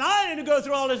college for that. I didn't go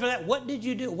through all this for that. What did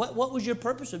you do? What was your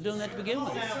purpose of doing that to begin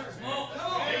with?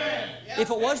 If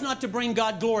it was not to bring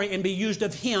God glory and be used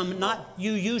of Him, not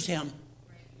you use Him,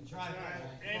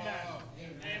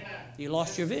 you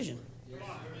lost your vision.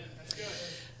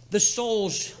 The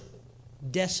soul's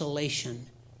desolation.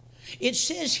 It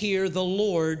says here, the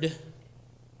Lord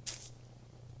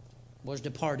was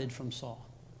departed from Saul.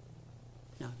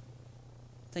 Now,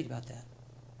 think about that.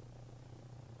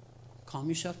 Calm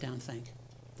yourself down, think.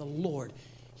 The Lord,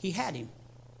 He had him.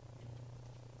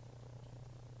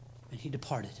 And he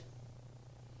departed.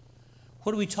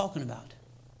 What are we talking about?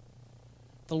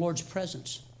 The Lord's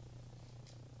presence.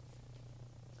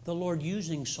 The Lord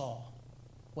using Saul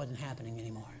wasn't happening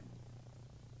anymore.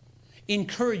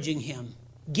 Encouraging him,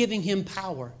 giving him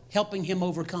power, helping him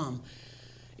overcome.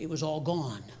 It was all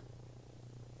gone.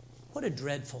 What a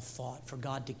dreadful thought for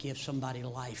God to give somebody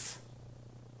life,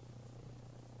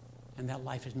 and that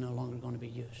life is no longer going to be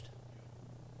used.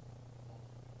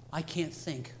 I can't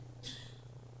think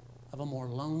of a more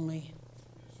lonely,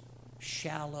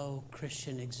 shallow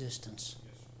Christian existence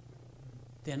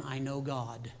than I know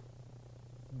God,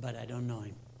 but I don't know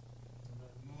Him.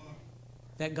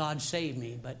 That God saved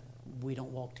me, but we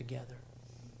don't walk together.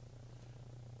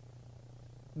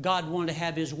 God wanted to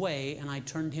have His way, and I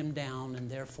turned Him down,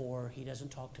 and therefore He doesn't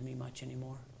talk to me much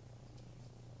anymore.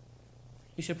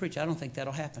 You said, preacher, I don't think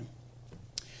that'll happen.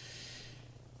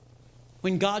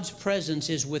 When God's presence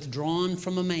is withdrawn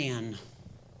from a man,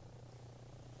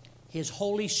 His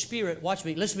Holy Spirit, watch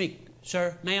me, listen to me,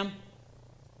 sir, ma'am.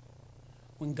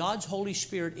 When God's Holy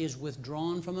Spirit is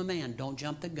withdrawn from a man, don't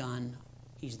jump the gun.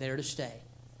 He's there to stay.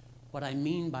 What I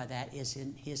mean by that is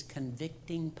in His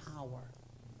convicting power.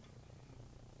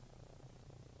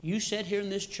 You sit here in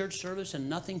this church service and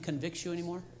nothing convicts you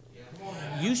anymore?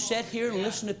 You sit here and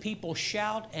listen to people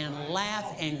shout and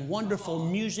laugh and wonderful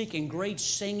music and great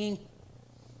singing.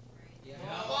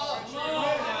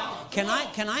 Can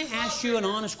I ask you an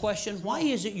honest question? Why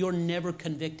is it you're never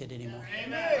convicted anymore?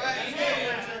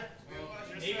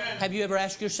 Have you ever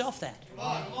asked yourself that?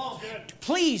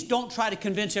 Please don't try to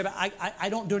convince everybody, I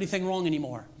don't do anything wrong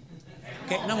anymore.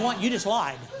 Okay, number one, you just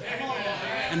lied.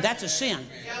 And that's a sin.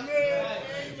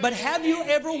 But have you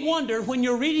ever wondered when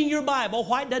you're reading your Bible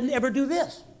why it doesn't ever do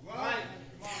this?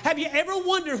 Have you ever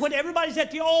wondered when everybody's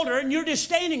at the altar and you're just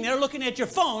standing there looking at your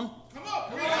phone?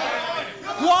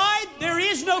 Why there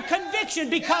is no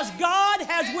conviction? Because God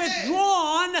has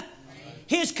withdrawn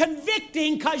His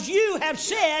convicting because you have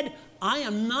said, I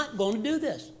am not going to do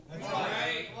this.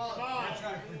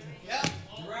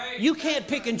 You can't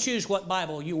pick and choose what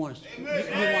Bible you want to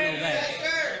obey.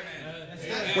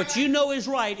 What you know is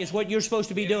right is what you're supposed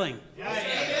to be doing.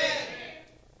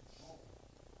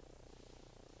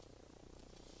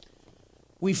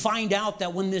 We find out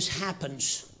that when this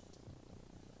happens,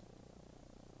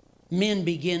 men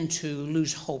begin to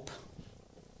lose hope.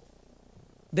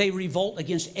 They revolt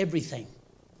against everything.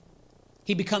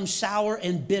 He becomes sour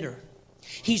and bitter.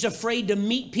 He's afraid to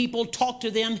meet people, talk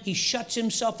to them. He shuts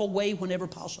himself away whenever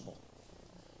possible.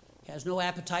 He has no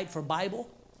appetite for Bible,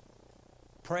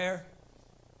 prayer,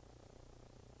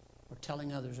 or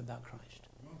telling others about Christ.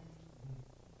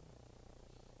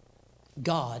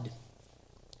 God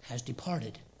has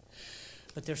departed.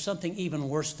 But there's something even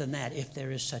worse than that, if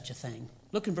there is such a thing.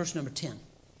 Look in verse number 10.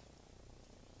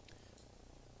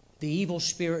 The evil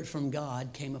spirit from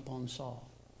God came upon Saul.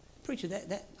 Preacher,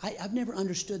 I've never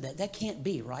understood that. That can't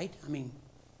be, right? I mean,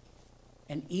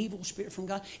 an evil spirit from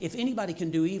God. If anybody can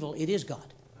do evil, it is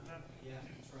God.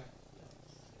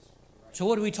 So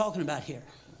what are we talking about here?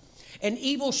 An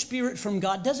evil spirit from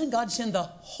God. Doesn't God send the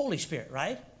Holy Spirit,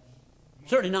 right?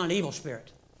 Certainly not an evil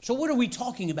spirit. So what are we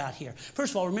talking about here?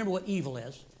 First of all, remember what evil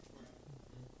is.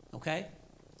 Okay?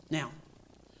 Now,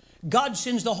 God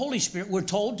sends the Holy Spirit, we're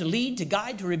told, to lead, to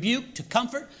guide, to rebuke, to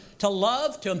comfort, to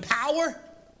love, to empower.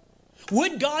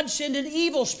 Would God send an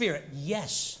evil spirit?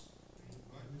 Yes.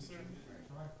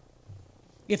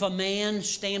 If a man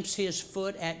stamps his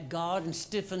foot at God and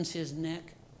stiffens his neck,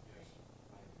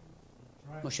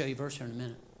 I'm going to show you a verse here in a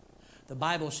minute. The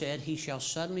Bible said he shall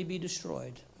suddenly be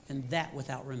destroyed, and that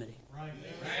without remedy. Right.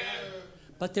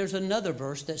 But there's another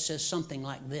verse that says something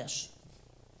like this.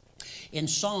 In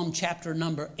Psalm chapter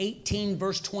number 18,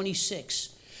 verse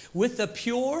 26, with the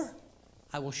pure,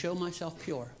 I will show myself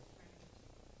pure.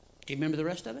 Do you remember the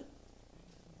rest of it?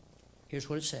 Here's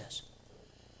what it says.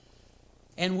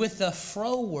 And with the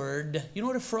froward, you know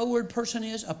what a froward person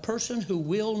is? A person who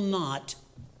will not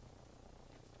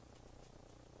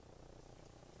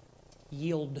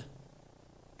yield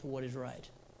to what is right.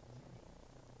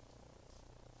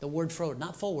 The word froward,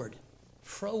 not forward.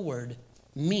 Froward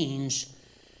means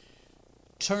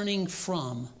turning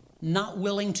from, not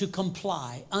willing to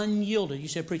comply, unyielded. You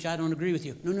said, preacher, I don't agree with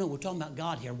you. No, we're talking about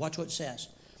God here. Watch what it says.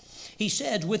 He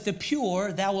said, with the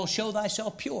pure, thou wilt show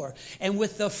thyself pure. And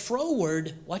with the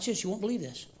froward, watch this, you won't believe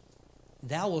this.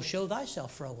 Thou wilt show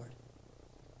thyself froward.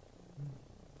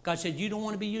 God said, you don't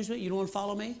want to be used with me? You don't want to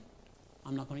follow me?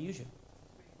 I'm not going to use you.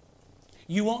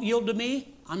 You won't yield to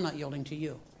me? I'm not yielding to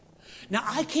you. Now,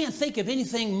 I can't think of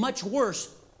anything much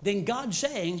worse than God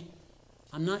saying,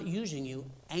 I'm not using you,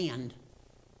 and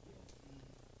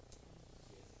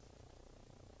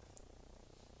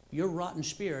your rotten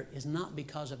spirit is not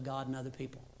because of God and other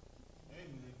people.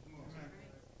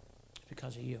 It's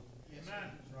because of you.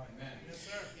 Amen. Yes,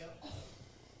 sir.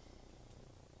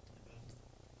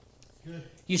 Good.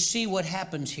 You see what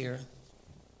happens here.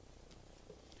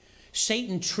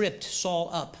 Satan tripped Saul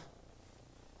up.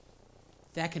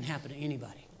 That can happen to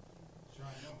anybody.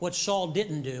 What Saul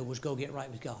didn't do was go get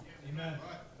right with God. Amen.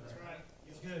 That's right.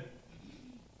 It's good.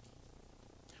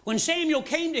 When Samuel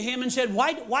came to him and said,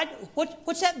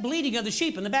 what's that bleating of the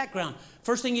sheep in the background?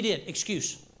 First thing he did,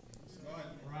 excuse.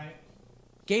 Right.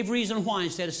 Gave reason why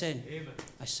instead of saying, Amen.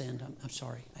 I sinned, I'm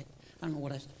sorry. I don't know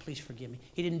what please forgive me.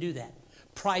 He didn't do that.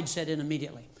 Pride set in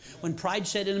immediately. When pride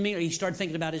set in immediately, he started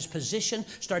thinking about his position,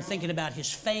 started thinking about his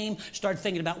fame, started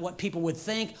thinking about what people would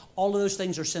think. All of those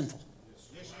things are sinful.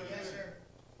 Yes, sir.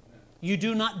 You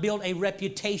do not build a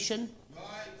reputation.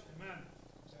 Amen.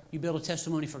 You build a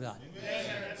testimony for God. Yes,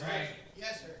 sir. That's right.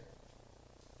 Yes, sir.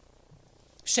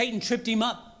 Satan tripped him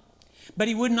up, but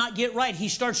he would not get right. He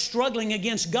starts struggling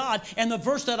against God. And the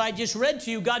verse that I just read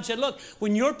to you, God said, look,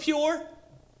 when you're pure,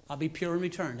 I'll be pure in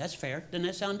return. That's fair.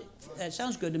 Doesn't that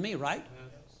sounds good to me, right?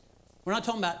 We're not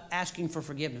talking about asking for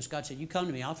forgiveness. God said, you come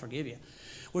to me, I'll forgive you.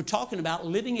 We're talking about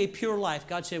living a pure life.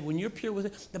 God said, when you're pure with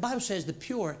it, the Bible says the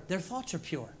pure, their thoughts are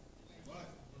pure.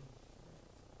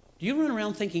 Do you run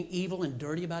around thinking evil and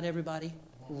dirty about everybody?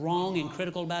 Wrong and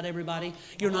critical about everybody?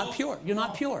 You're not pure. You're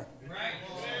not pure.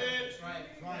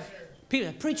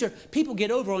 Preacher, people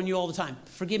get over on you all the time.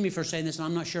 Forgive me for saying this, and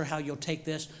I'm not sure how you'll take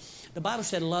this. The Bible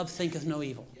said, love thinketh no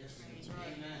evil.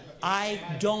 I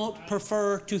don't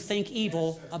prefer to think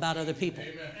evil about other people.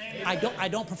 I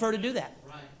don't prefer to do that.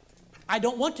 I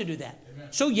don't want to do that.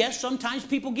 So yes, sometimes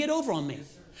people get over on me.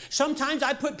 Sometimes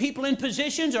I put people in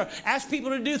positions or ask people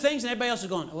to do things and everybody else is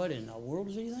going, what in the world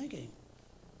is he thinking?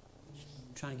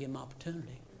 I'm trying to give him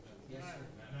opportunity.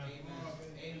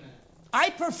 I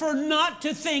prefer not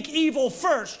to think evil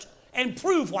first and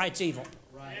prove why it's evil.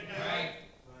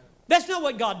 That's not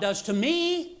what God does to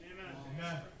me.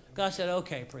 God said,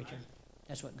 okay, preacher.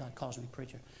 That's what God calls me,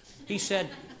 preacher. He said,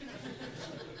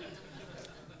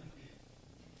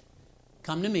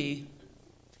 come to me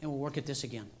and we'll work at this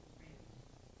again.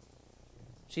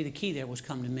 See, the key there was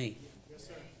come to me. Yes,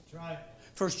 sir. That's right.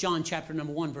 1 John chapter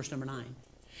number 1, verse number 9.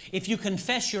 If you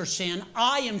confess your sin,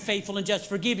 I am faithful and just to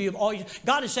forgive you of all your...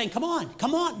 God is saying, come on.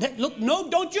 Look, no,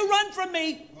 don't you run from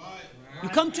me. You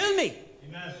come to me.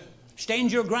 Amen.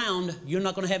 Stand your ground. You're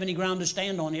not going to have any ground to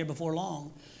stand on here before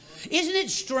long. Isn't it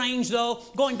strange, though,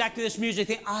 going back to this music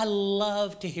thing, I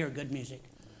love to hear good music.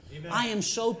 Amen. I am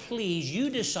so pleased you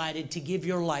decided to give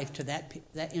your life to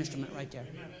that instrument right there.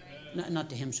 Not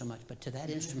to him so much, but to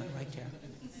that instrument right there.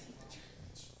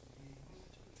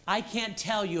 I can't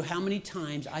tell you how many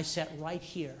times I sat right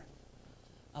here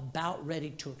about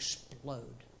ready to explode.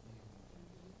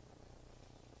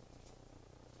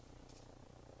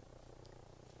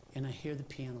 And I hear the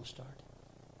piano start.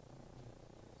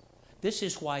 This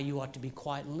is why you ought to be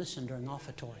quiet and listen during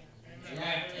offertory.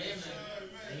 Amen.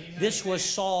 This was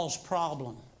Saul's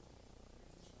problem.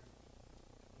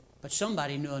 But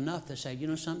somebody knew enough to say, you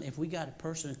know something, if we got a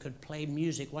person who could play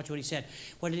music, watch what he said.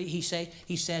 What did he say?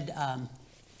 He said, I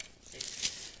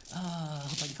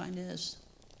hope I can find this.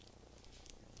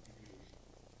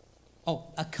 Oh,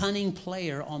 a cunning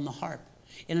player on the harp.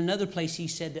 In another place he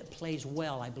said that plays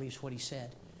well, I believe is what he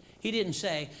said. He didn't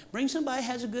say, bring somebody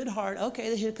who has a good heart. Okay,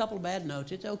 they hit a couple of bad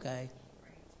notes. It's okay.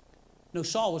 No,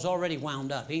 Saul was already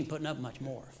wound up. He ain't putting up much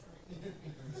more.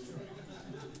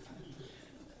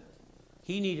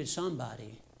 He needed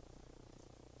somebody.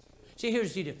 See,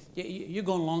 here's the deal. You're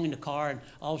going along in the car, and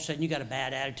all of a sudden you got a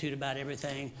bad attitude about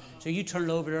everything. So you turn it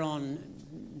over there on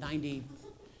 90,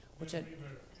 what's that?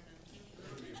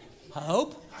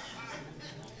 Hope?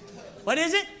 What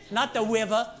is it? Not the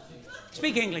Wiva.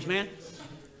 Speak English, man.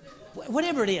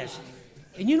 Whatever it is.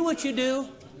 And you know what you do?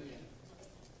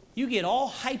 You get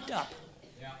all hyped up.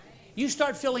 You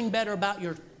start feeling better about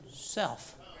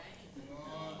yourself.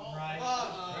 Right.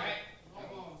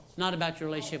 not about your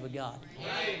relationship with God.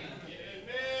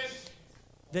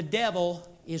 The devil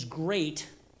is great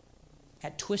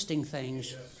at twisting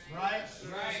things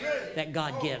that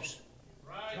God gives.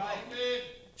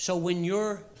 So when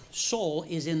your soul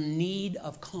is in need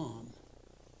of calm,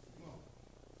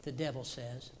 the devil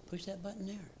says, push that button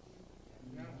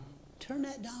there. Turn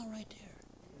that dial right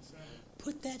there.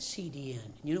 Put that CD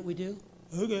in. You know what we do?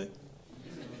 Okay.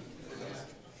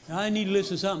 I need to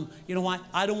listen to something. You know why?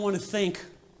 I don't want to think.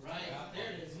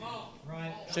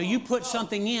 So you put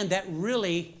something in that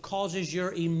really causes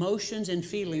your emotions and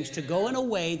feelings to go in a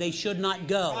way they should not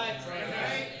go.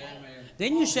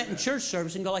 Then you sit in church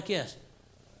service and go like this.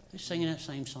 They're singing that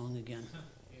same song again.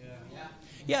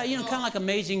 Yeah, you know, kind of like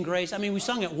Amazing Grace. I mean, we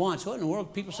sung it once. What in the world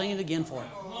are people singing it again for?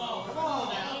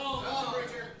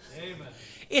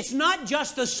 It's not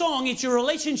just the song, it's your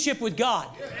relationship with God.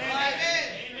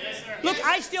 Look,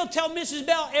 I still tell Mrs.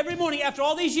 Bell every morning after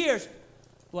all these years,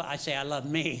 well, I say I love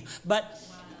me, but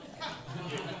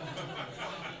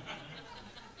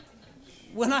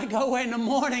when I go away in the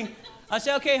morning, I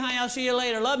say, okay, honey, I'll see you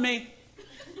later. Love me.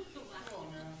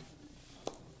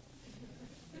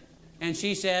 And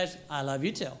she says, I love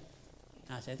you too.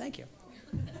 And I say, thank you.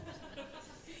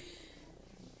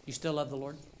 You still love the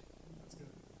Lord?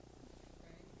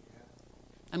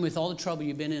 And with all the trouble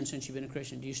you've been in since you've been a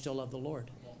Christian, do you still love the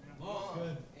Lord?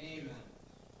 Good. Amen.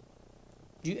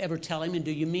 Do you ever tell him, and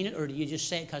do you mean it, or do you just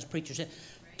say it because preacher said,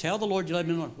 tell the Lord you love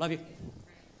him, Lord. Love you.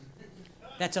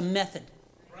 That's a method.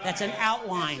 That's an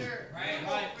outline.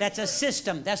 That's a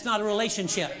system. That's not a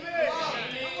relationship.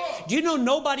 Do you know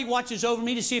nobody watches over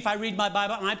me to see if I read my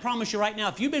Bible? And I promise you right now,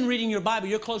 if you've been reading your Bible,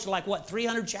 you're close to like, what,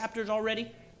 300 chapters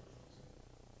already?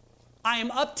 I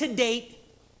am up to date,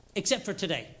 except for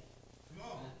today.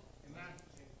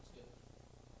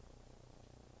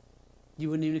 You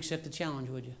wouldn't even accept the challenge,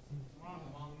 would you?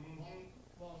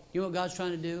 You know what God's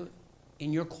trying to do?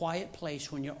 In your quiet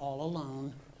place when you're all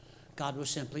alone, God was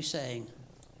simply saying,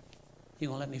 you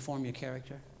going to let me form your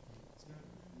character?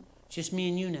 Just me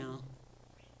and you now.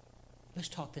 Let's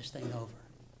talk this thing over.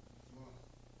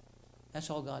 That's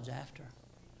all God's after.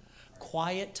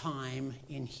 Quiet time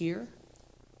in here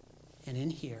and in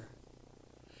here.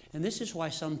 And this is why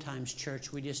sometimes,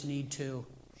 church, we just need to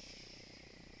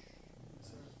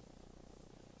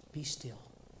be still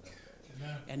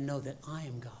and know that I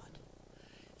am God.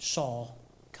 Saul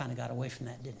kind of got away from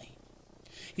that, didn't he?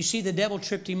 You see, the devil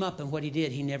tripped him up, and what he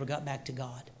did, he never got back to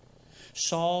God.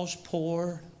 Saul's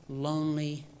poor,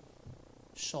 lonely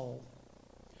soul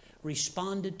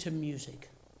responded to music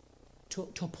to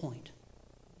a point,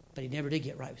 but he never did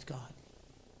get right with God.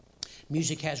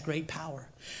 Music has great power.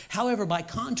 However, by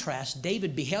contrast,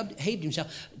 David behaved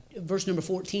himself. Verse number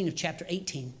 14 of chapter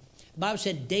 18. The Bible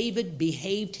said, David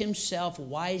behaved himself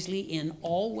wisely in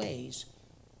all ways,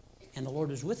 and the Lord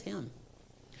was with him.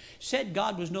 Said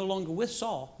God was no longer with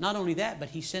Saul. Not only that, but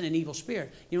he sent an evil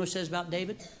spirit. You know what it says about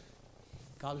David?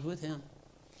 God was with him.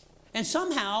 And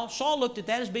somehow, Saul looked at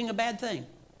that as being a bad thing.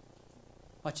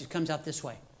 Watch, it comes out this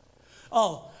way.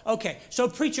 Oh, okay. So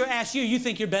preacher asks you, you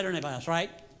think you're better than anybody else, right?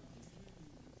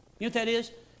 You know what that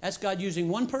is? That's God using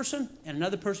one person and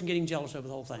another person getting jealous over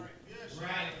the whole thing.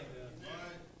 Right.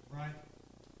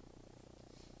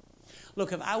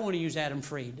 Look, if I want to use Adam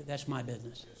Freed, that's my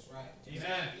business.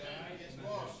 Amen.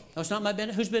 No, it's not my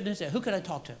business. Whose business is it? Who could I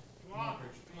talk to? Come on.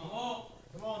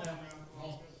 Come on now. Come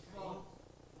on.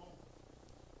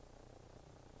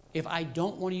 If I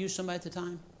don't want to use somebody at the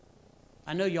time,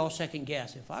 I know y'all second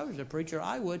guess. If I was a preacher,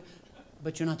 I would,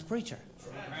 but you're not the preacher.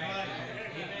 Right.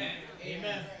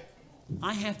 Amen.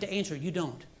 I have to answer. You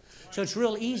don't. So it's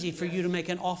real easy for you to make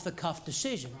an off-the-cuff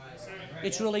decision.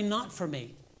 It's really not for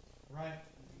me. Right.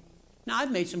 Now,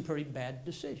 I've made some pretty bad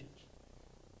decisions.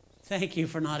 Thank you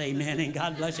for not amening.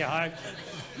 God bless your heart.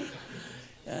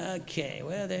 Okay,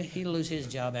 well, he'll lose his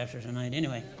job after tonight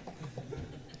anyway.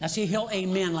 Now, see, he'll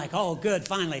amen like, oh, good,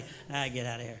 finally. Get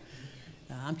out of here.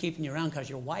 I'm keeping you around because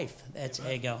your wife.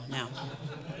 There you go. Now.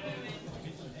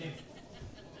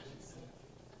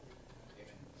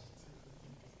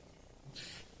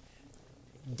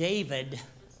 David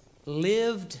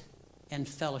lived and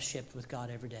fellowshiped with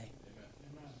God every day.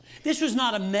 This was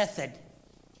not a method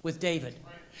with David.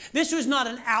 This was not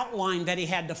an outline that he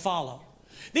had to follow.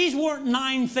 These weren't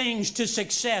 9 things to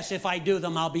success. If I do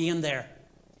them, I'll be in there.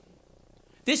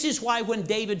 This is why when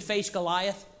David faced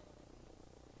Goliath,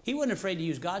 he wasn't afraid to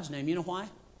use God's name. You know why?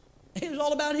 It was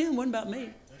all about him, it wasn't about me.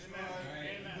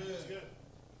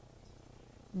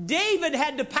 David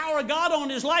had the power of God on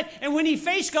his life, and when he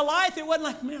faced Goliath, it wasn't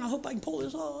like, man, I hope I can pull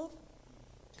this off.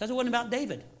 Because it wasn't about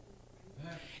David.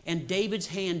 And David's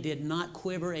hand did not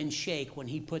quiver and shake when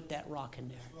he put that rock in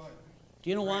there. Do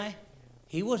you know why?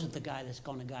 He wasn't the guy that's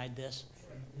going to guide this.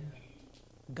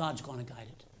 God's going to guide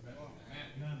it.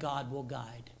 God will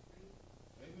guide.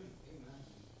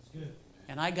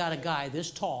 And I got a guy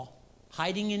this tall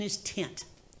hiding in his tent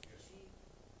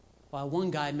while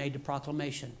one guy made the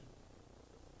proclamation.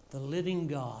 The living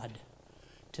God,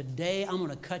 today I'm going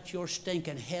to cut your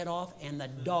stinking head off and the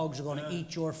dogs are going to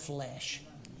eat your flesh.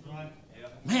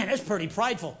 Man, that's pretty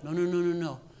prideful.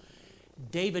 No.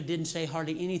 David didn't say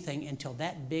hardly anything until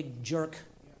that big jerk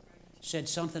said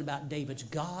something about David's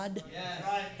God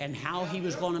and how he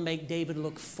was going to make David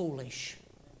look foolish.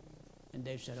 And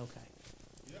David said, okay.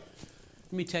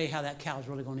 Let me tell you how that cow's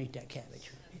really going to eat that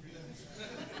cabbage.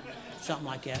 Something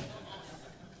like that.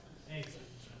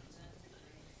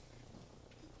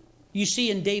 You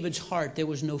see, in David's heart, there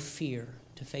was no fear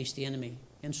to face the enemy.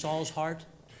 In Saul's heart,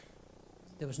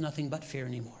 there was nothing but fear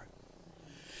anymore.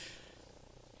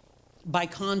 By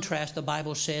contrast, the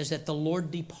Bible says that the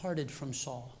Lord departed from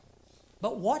Saul.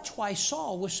 But watch why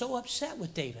Saul was so upset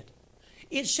with David.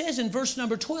 It says in verse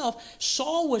number 12,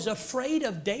 Saul was afraid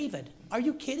of David. Are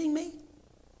you kidding me?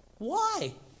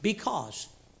 Why? Because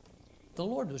the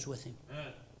Lord was with him.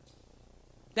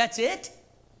 That's it?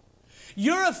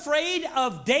 You're afraid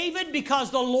of David because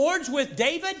the Lord's with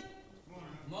David?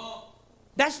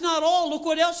 That's not all. Look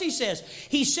what else he says.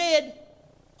 He said,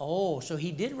 oh, so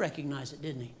he did recognize it,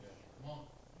 didn't he?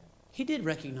 He did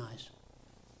recognize.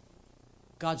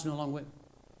 God's no longer with him.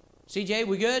 CJ,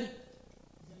 we good?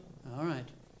 All right.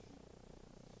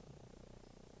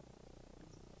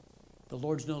 The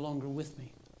Lord's no longer with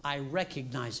me. I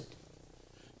recognize it.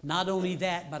 Not only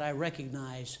that, but I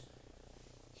recognize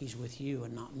He's with you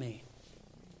and not me.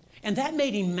 And that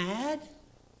made him mad.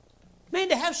 Man,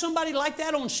 to have somebody like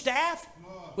that on staff.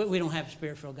 We don't have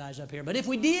spirit-filled guys up here, but if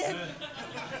we did,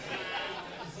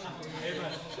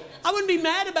 I wouldn't be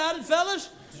mad about it, fellas.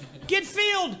 Get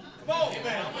filled.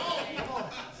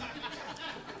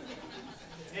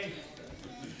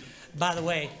 By the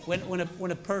way,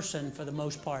 when a person, for the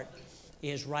most part,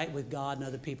 is right with God and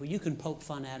other people, you can poke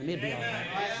fun at him. It'd be all right.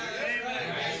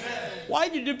 Why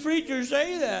did the preacher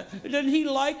say that? Doesn't he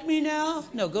like me now?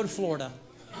 No, go to Florida.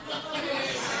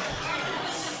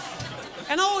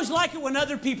 And I always like it when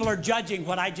other people are judging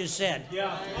what I just said.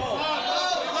 Yeah.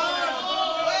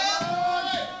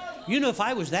 You know, if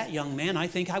I was that young man, I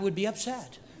think I would be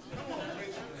upset.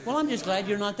 Well, I'm just glad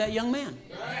you're not that young man.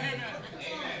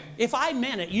 If I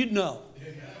meant it, you'd know.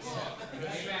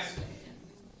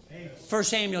 1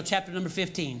 Samuel chapter number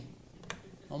 15.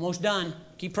 Almost done.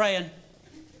 Keep praying.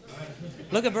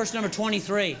 Look at verse number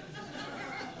 23.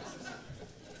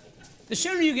 The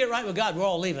sooner you get right with God, we're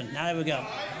all leaving. Now there we go.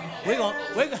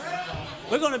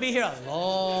 We're going to be here a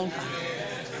long time.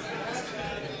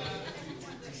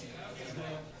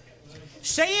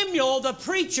 Samuel, the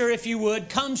preacher, if you would,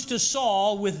 comes to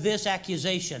Saul with this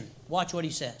accusation. Watch what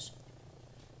he says.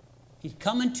 He's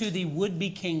coming to the would-be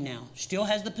king now. Still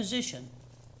has the position,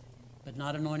 but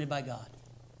not anointed by God.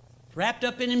 Wrapped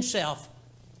up in himself,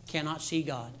 cannot see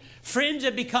God. Friends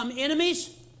have become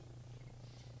enemies.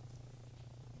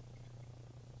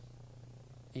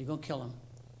 And you're going to kill him.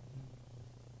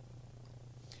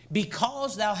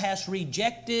 Because thou hast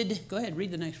rejected, go ahead,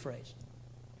 read the next phrase.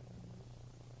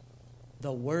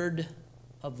 The word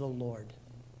of the Lord.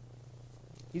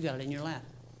 You got it in your lap.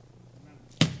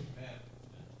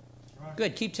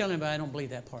 Good. Keep telling everybody I don't believe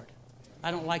that part.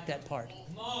 I don't like that part.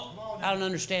 I don't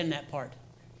understand that part.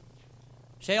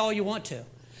 Say all you want to.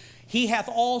 He hath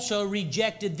also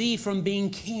rejected thee from being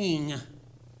king.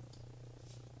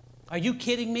 Are you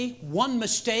kidding me? One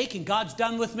mistake and God's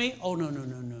done with me? Oh, no.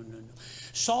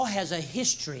 Saul has a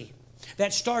history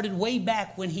that started way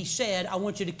back when he said, I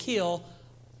want you to kill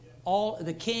all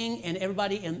the king and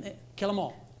everybody and kill them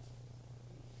all.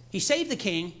 He saved the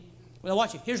king. Well,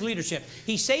 watch it. Here's leadership.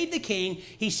 He saved the king.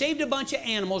 He saved a bunch of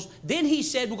animals. Then he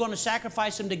said, we're going to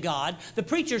sacrifice them to God. The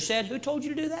preacher said, who told you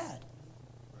to do that?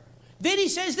 Then he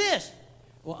says this.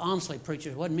 Well, honestly, preacher,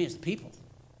 it wasn't me, it's the people.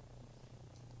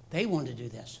 They wanted to do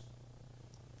this.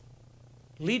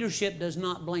 Leadership does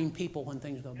not blame people when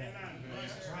things go bad.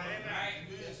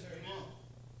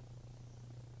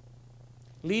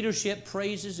 Leadership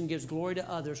praises and gives glory to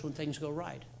others when things go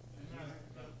right.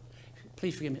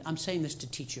 Please forgive me. I'm saying this to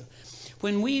teach you.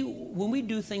 When we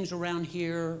do things around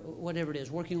here, whatever it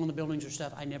is, working on the buildings or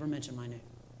stuff, I never mention my name.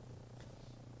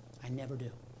 I never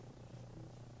do.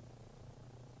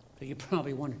 So you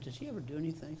probably wonder, does he ever do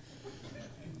anything?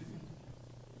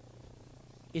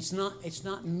 It's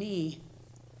not me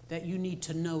that you need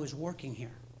to know is working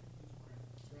here.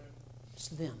 It's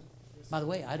them. By the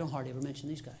way, I don't hardly ever mention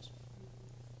these guys.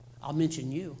 I'll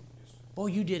mention you. Boy,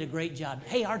 you did a great job.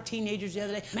 Hey, our teenagers the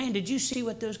other day, man, did you see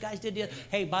what those guys did?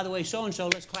 Hey, by the way, so-and-so,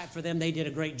 let's clap for them. They did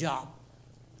a great job.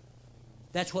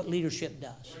 That's what leadership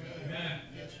does. Amen.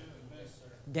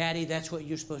 Daddy, that's what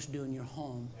you're supposed to do in your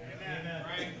home.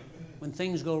 Amen. When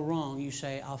things go wrong, you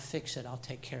say, I'll fix it. I'll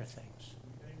take care of things.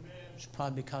 It's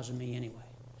probably because of me anyway.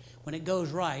 When it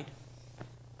goes right,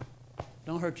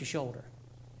 don't hurt your shoulder.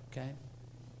 Okay?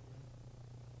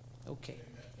 Okay.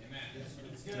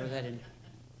 Throw that in there.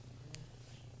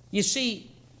 You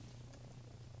see,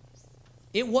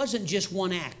 it wasn't just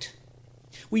one act.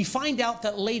 We find out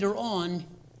that later on,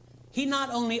 he not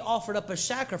only offered up a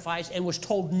sacrifice and was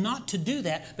told not to do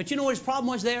that, but you know what his problem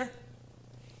was there?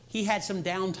 He had some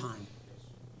downtime.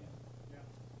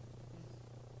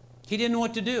 He didn't know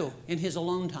what to do in his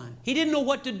alone time. He didn't know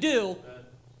what to do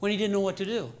when he didn't know what to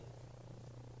do.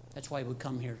 That's why he would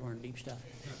come here to learn deep stuff.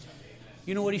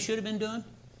 You know what he should have been doing?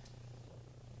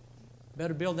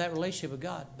 Better build that relationship with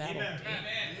God.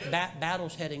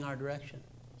 Battle's heading our direction.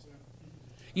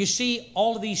 You see,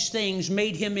 all of these things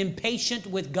made him impatient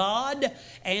with God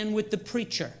and with the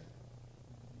preacher.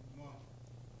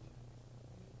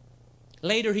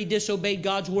 Later, he disobeyed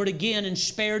God's word again and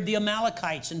spared the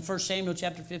Amalekites in 1 Samuel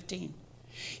chapter 15.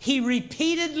 He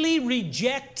repeatedly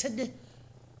rejected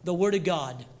the word of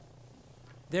God.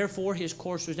 Therefore, his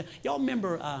course was down. Y'all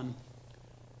remember,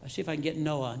 let's see if I can get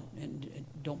Noah, and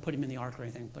don't put him in the ark or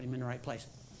anything, put him in the right place.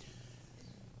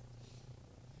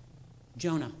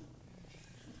 Jonah.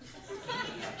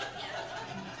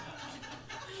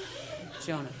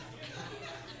 Jonah.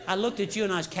 I looked at you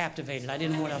and I was captivated. I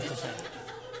didn't know what else to say.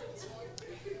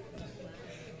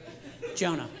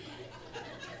 Jonah.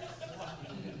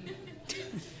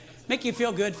 Make you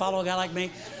feel good, follow a guy like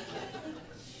me.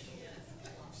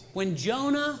 When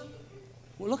Jonah,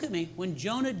 well, look at me, when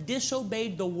Jonah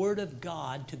disobeyed the word of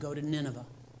God to go to Nineveh,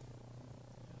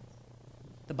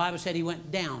 the Bible said he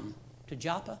went down to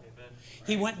Joppa. Amen.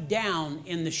 He went down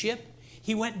in the ship.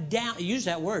 He went down, use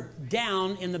that word,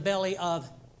 down in the belly of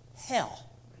hell.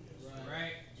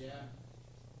 Right. Yeah.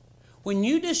 When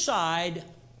you decide,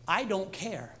 I don't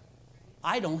care,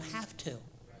 I don't have to,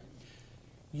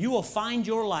 you will find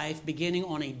your life beginning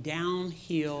on a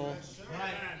downhill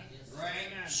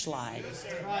slide. Yes,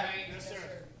 sir. Right. Yes, sir.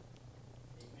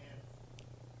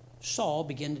 Saul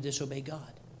began to disobey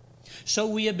God. So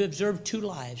we have observed two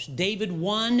lives. David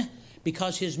won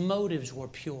because his motives were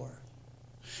pure.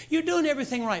 You're doing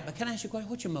everything right, but can I ask you a question?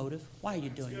 What's your motive? Why are you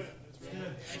doing it?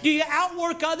 Do you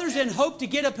outwork others and hope to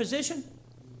get a position?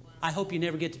 I hope you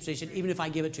never get the position. Even if I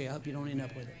give it to you, I hope you don't end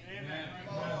up with it. Amen.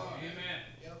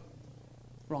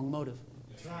 Wrong motive.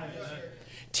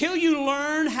 Till you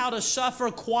learn how to suffer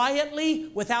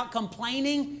quietly without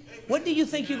complaining, what do you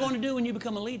think you're going to do when you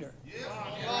become a leader?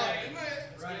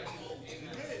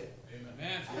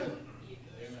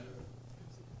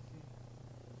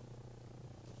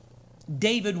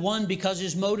 David won because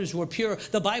his motives were pure.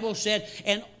 The Bible said,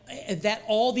 and that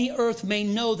all the earth may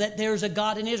know that there's a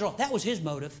God in Israel. That was his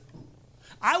motive.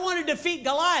 I want to defeat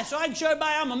Goliath so I can show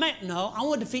everybody I'm a man. No, I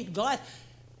want to defeat Goliath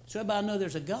so everybody know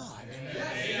there's a God.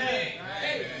 Amen.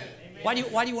 Why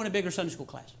do you want a bigger Sunday school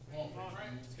class?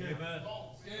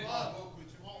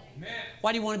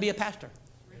 Why do you want to be a pastor?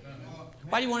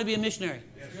 Why do you want to be a missionary?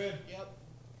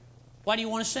 Why do you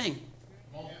want to sing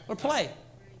or play?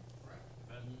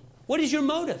 What is your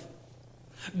motive?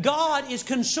 God is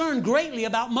concerned greatly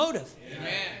about motive.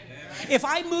 Amen. If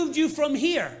I moved you from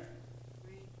here,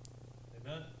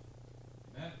 amen.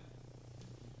 Amen.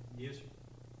 Yes, sir.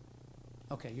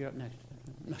 Okay, you're up next.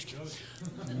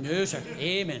 No, sir.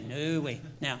 Amen. No way.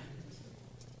 Now,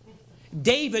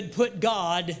 David put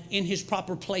God in his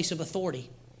proper place of authority.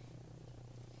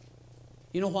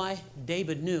 You know why?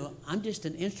 David knew, I'm just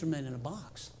an instrument in a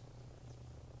box.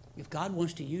 If God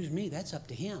wants to use me, that's up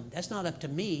to him. That's not up to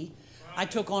me. I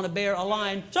took on a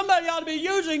lion. Somebody ought to be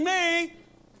using me.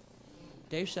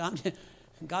 Dave said,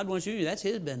 God wants you. That's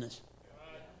his business.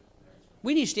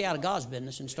 We need to stay out of God's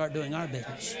business and start doing our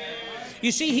business.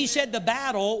 You see, he said the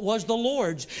battle was the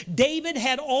Lord's. David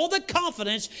had all the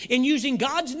confidence in using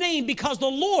God's name because the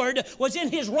Lord was in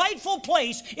his rightful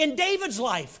place in David's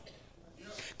life.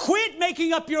 Quit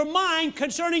making up your mind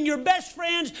concerning your best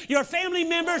friends, your family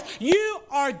members. You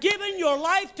are giving your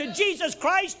life to Jesus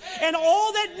Christ, and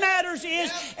all that matters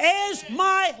is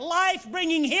my life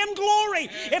bringing him glory?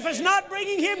 If it's not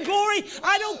bringing him glory,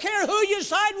 I don't care who you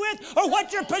side with or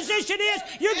what your position is,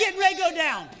 you're getting ready to go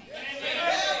down.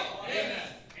 Amen.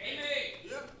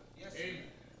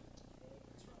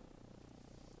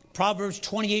 Proverbs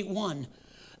 28:1.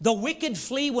 The wicked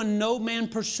flee when no man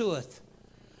pursueth,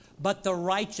 But the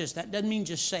righteous, that doesn't mean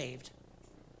just saved.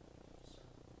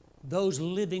 Those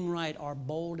living right are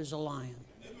bold as a lion.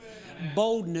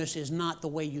 Boldness is not the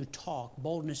way you talk.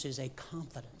 Boldness is a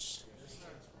confidence.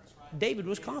 David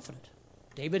was confident.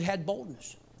 David had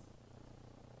boldness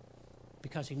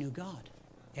because he knew God.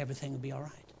 Everything would be all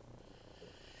right.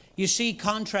 You see,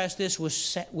 contrast this with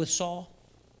Saul.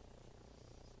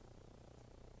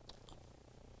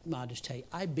 I'll just tell you,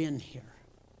 I've been here.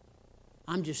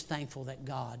 I'm just thankful that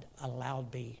God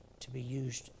allowed me to be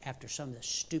used after some of the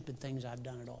stupid things I've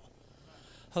done at all.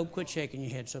 Hope, quit shaking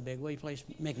your head so big. Will you please?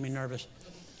 Making me nervous.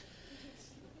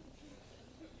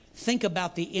 Think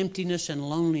about the emptiness and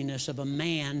loneliness of a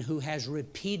man who has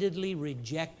repeatedly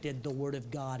rejected the Word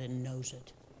of God and knows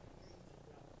it.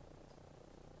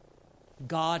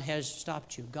 God has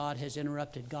stopped you. God has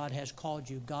interrupted. God has called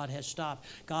you. God has stopped.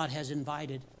 God has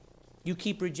invited. You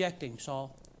keep rejecting,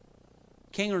 Saul.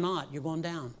 King or not, you're going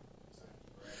down.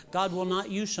 God will not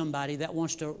use somebody that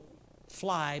wants to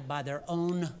fly by their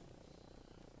own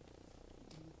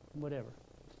whatever.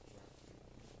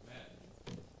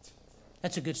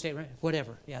 That's a good statement.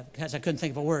 Whatever. Yeah, because I couldn't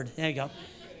think of a word. There you go.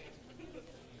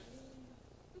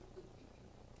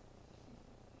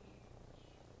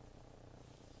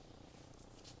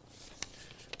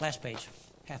 Last page.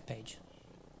 Half page.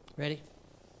 Ready?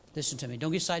 Listen to me.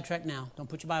 Don't get sidetracked now. Don't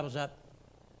put your Bibles up.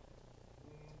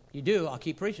 You do, I'll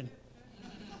keep preaching.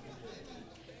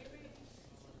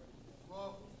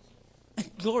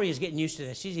 Gloria's getting used to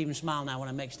this. She's even smiling now when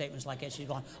I make statements like that. She's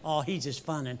going, oh, he's just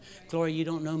fun. And Gloria, you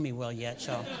don't know me well yet,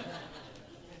 so.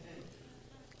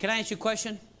 Can I ask you a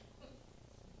question?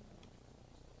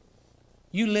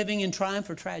 You living in triumph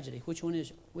or tragedy? Which one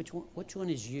is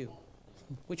you?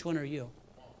 Which one are you?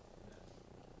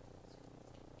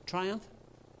 Triumph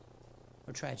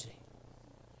or tragedy?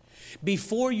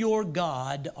 Before your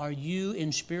God, are you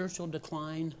in spiritual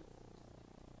decline?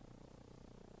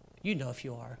 You know if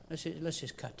you are. Let's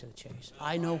just cut to the chase.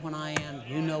 I know when I am.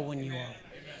 You know when you are.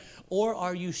 Or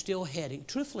are you still heading,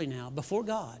 truthfully now, before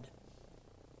God,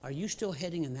 are you still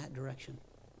heading in that direction?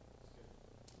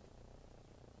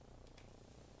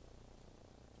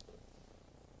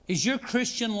 Is your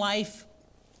Christian life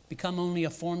become only a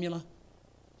formula,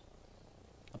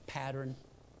 a pattern,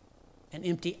 an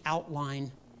empty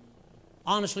outline?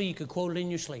 Honestly, you could quote it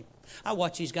in your sleep. I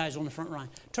watch these guys on the front line.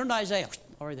 Turn to Isaiah.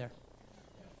 Already there.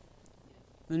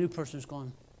 The new person's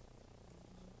going,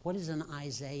 what is an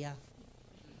Isaiah?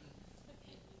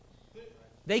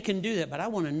 They can do that, but I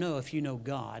want to know if you know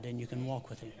God and you can walk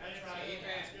with Him.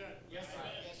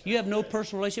 You have no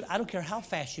personal relationship. I don't care how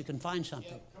fast you can find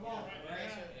something.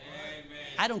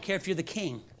 I don't care if you're the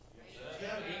king.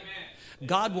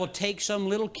 God will take some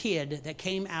little kid that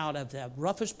came out of the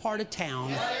roughest part of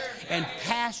town and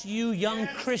pass you young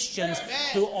Christians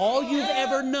who all you've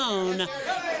ever known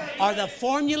are the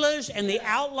formulas and the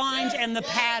outlines and the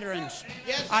patterns.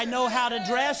 I know how to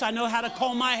dress. I know how to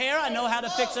comb my hair. I know how to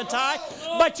fix a tie.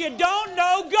 But you don't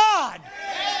know God.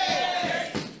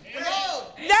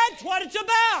 That's what it's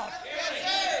about.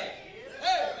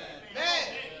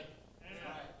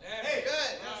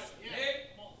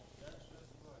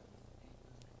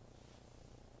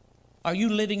 Are you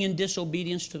living in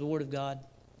disobedience to the Word of God?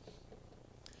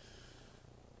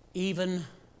 Even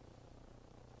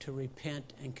to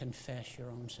repent and confess your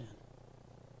own sin.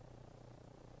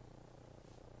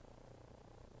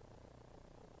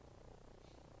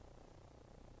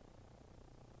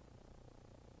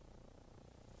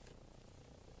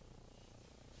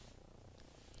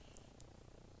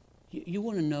 You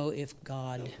want to know if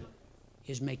God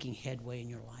is making headway in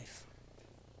your life.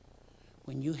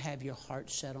 When you have your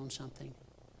heart set on something,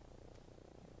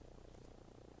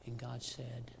 and God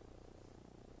said,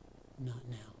 not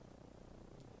now.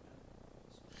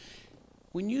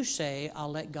 When you say,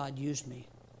 I'll let God use me,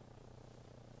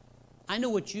 I know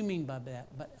what you mean by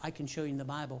that, but I can show you in the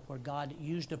Bible where God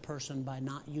used a person by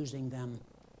not using them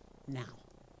now.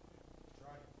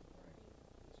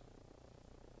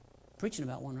 Preaching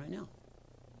about one right now.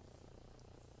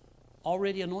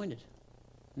 Already anointed,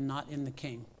 not in the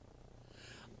king.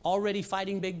 Already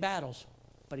fighting big battles,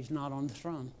 but he's not on the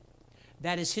throne.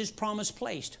 That is his promise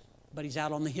placed, but he's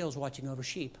out on the hills watching over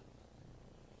sheep.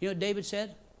 You know what David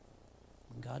said?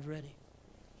 When God's ready.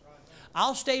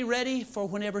 I'll stay ready for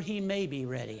whenever he may be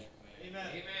ready. Amen.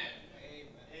 Amen.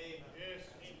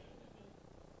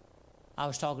 I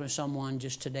was talking to someone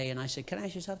just today, and I said, can I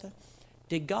ask you something?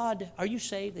 Are you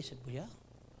saved? They said, well, yeah.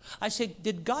 I said,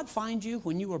 did God find you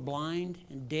when you were blind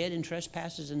and dead in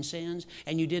trespasses and sins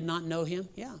and you did not know Him?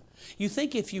 Yeah. You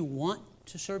think if you want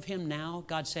to serve Him now,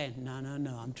 God's saying, no,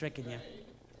 I'm tricking you.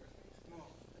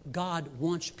 God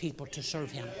wants people to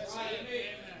serve Him.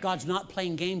 God's not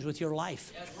playing games with your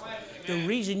life. The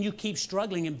reason you keep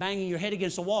struggling and banging your head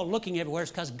against the wall, looking everywhere,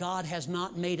 is because God has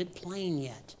not made it plain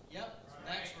yet. Yep,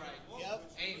 that's right.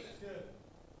 Yep. Amen.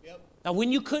 Yep. Now,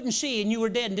 when you couldn't see and you were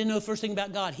dead and didn't know the first thing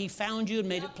about God, He found you and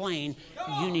made it plain.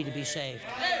 You need to be saved.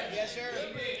 Yes, sir.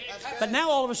 But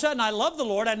now all of a sudden I love the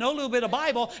Lord, I know a little bit of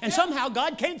Bible, and somehow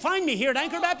God can't find me here at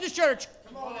Anchor Baptist Church.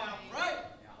 Come on now. Right.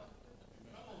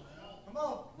 Come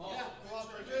on.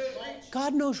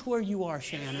 God knows where you are,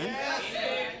 Shannon.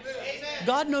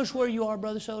 God knows where you are,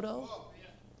 Brother Soto.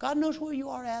 God knows where you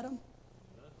are, Adam.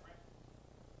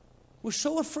 We're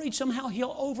so afraid somehow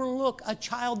He'll overlook a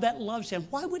child that loves Him.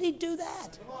 Why would He do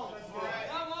that? Come on.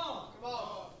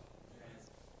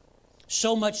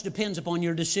 So much depends upon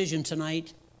your decision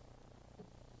tonight.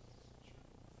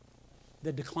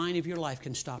 The decline of your life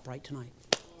can stop right tonight.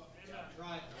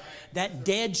 That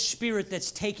dead spirit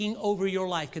that's taking over your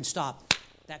life can stop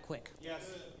that quick. Yes.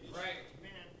 Right.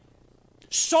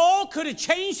 Saul could have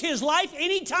changed his life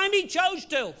anytime he chose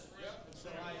to.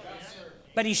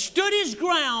 But he stood his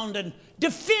ground and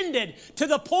defended to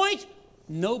the point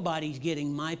nobody's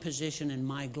getting my position and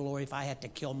my glory if I had to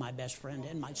kill my best friend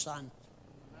and my son.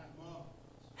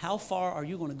 How far are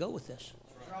you going to go with this?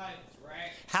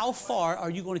 How far are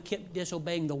you going to keep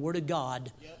disobeying the Word of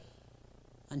God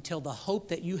until the hope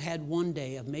that you had one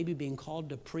day of maybe being called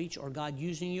to preach or God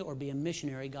using you or be a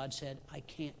missionary, God said, I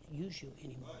can't use you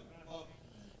anymore.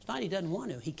 It's not He doesn't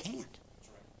want to. He can't.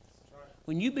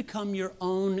 When you become your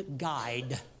own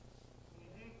guide,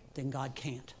 then God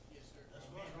can't.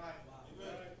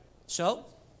 So,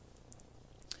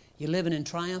 you living in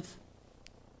triumph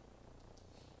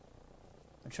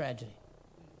or tragedy?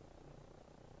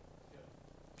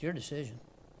 It's your decision.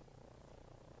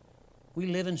 We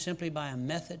living simply by a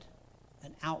method,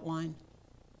 an outline,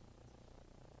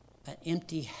 an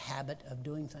empty habit of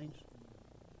doing things.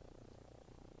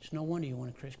 It's no wonder you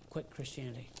want to quit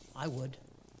Christianity. I would.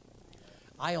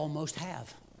 I almost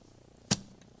have.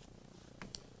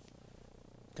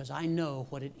 Because I know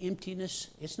what an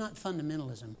emptiness, it's not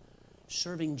fundamentalism,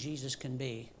 serving Jesus can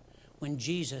be when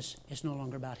Jesus is no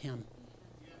longer about Him.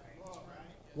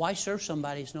 Why serve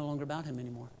somebody that's no longer about Him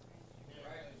anymore?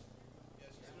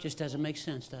 Just doesn't make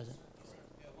sense, does it?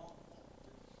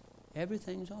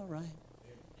 Everything's all right.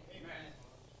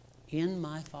 In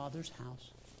my Father's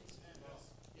house.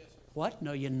 What?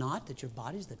 No, you're not, that your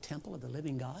body's the temple of the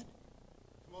living God?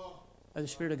 Or the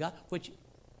Spirit of God? Which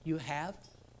you have?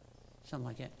 Something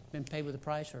like that. Been paid with a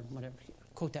price or whatever.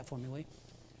 Quote that for me, will you?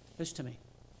 Listen to me.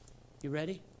 You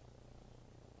ready?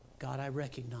 God, I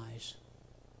recognize.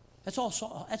 That's all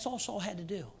Saul had to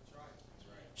do.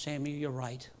 Samuel, you're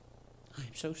right.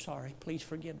 I'm so sorry. Please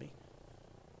forgive me.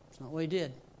 That's not what he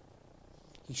did.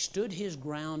 He stood his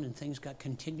ground and things got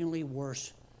continually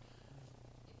worse.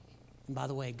 And by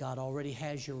the way, God already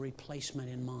has your replacement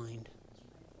in mind.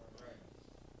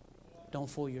 Don't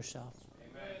fool yourself.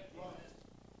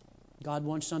 God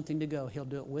wants something to go. He'll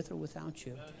do it with or without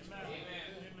you.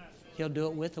 He'll do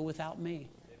it with or without me.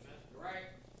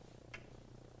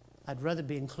 I'd rather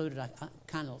be included. I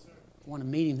kind of want to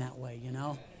meet Him that way, you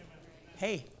know.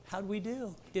 Hey, how'd we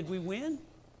do? Did we win?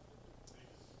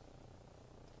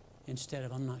 Instead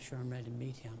of, I'm not sure I'm ready to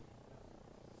meet Him.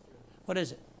 What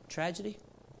is it? Tragedy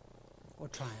or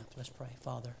triumph? Let's pray.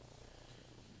 Father,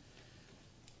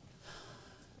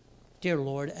 dear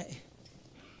Lord,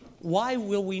 why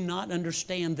will we not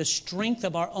understand the strength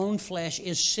of our own flesh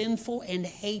is sinful and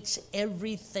hates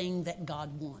everything that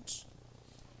God wants?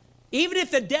 Even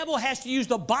if the devil has to use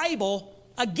the Bible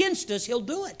against us, he'll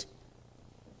do it.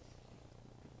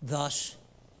 Thus,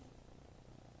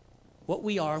 what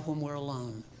we are when we're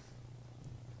alone,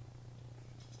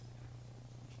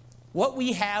 what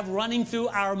we have running through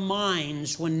our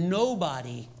minds when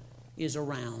nobody is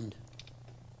around,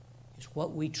 is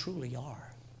what we truly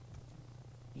are.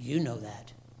 You know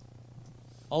that.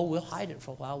 Oh, we'll hide it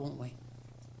for a while, won't we?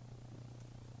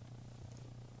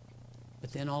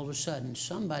 But then all of a sudden,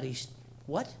 somebody's,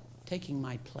 what? Taking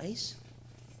my place?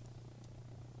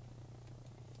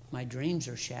 My dreams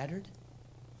are shattered.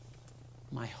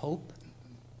 My hope.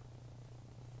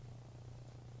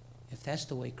 If that's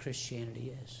the way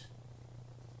Christianity is,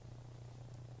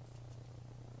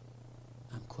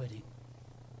 I'm quitting.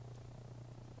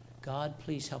 God,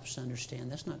 please help us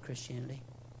understand that's not Christianity.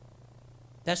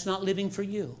 That's not living for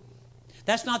you.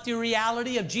 That's not the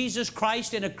reality of Jesus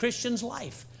Christ in a Christian's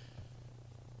life.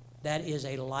 That is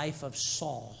a life of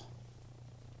Saul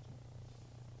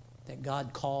that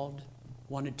God called,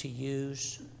 wanted to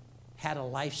use, had a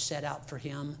life set out for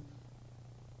him,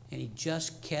 and he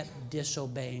just kept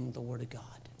disobeying the Word of God.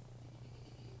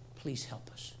 Please help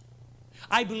us.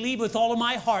 I believe with all of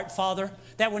my heart, Father,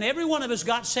 that when every one of us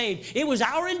got saved, it was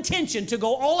our intention to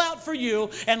go all out for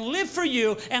you and live for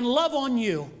you and love on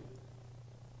you.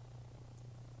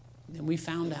 Then we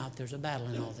found out there's a battle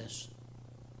in all this.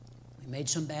 We made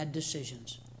some bad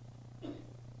decisions.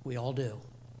 We all do.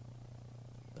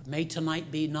 But may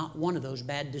tonight be not one of those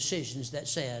bad decisions that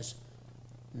says,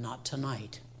 not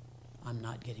tonight. I'm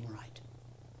not getting right.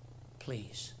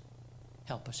 Please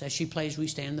help us. As she plays, we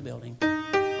stand in the building.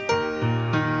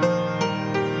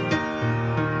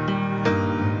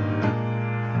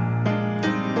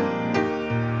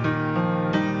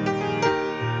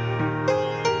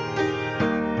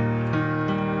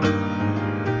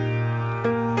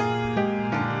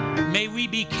 May we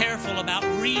be careful about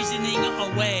reasoning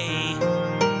away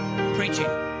preaching.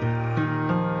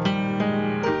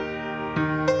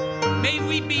 May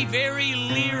we be very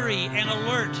leery and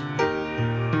alert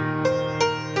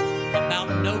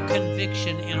about no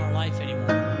conviction in our life anymore.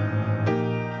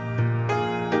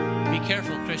 Be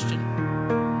careful, Christian.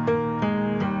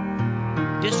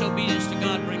 Disobedience to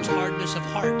God brings hardness of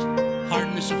heart.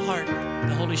 Hardness of heart.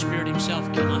 The Holy Spirit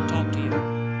Himself cannot talk to you.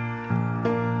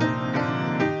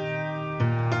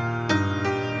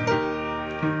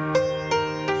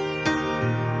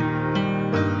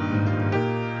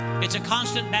 It's a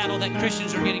constant battle that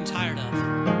Christians are getting tired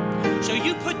of. So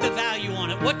you put the value on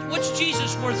it. What's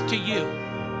Jesus worth to you?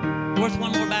 Worth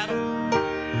one more battle?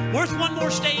 Worth one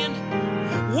more stand?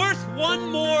 Worth one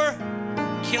more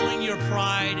killing your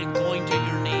pride and going to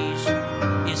your knees?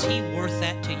 Is He worth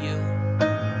that to you?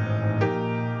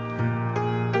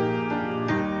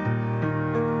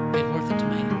 It's worth it to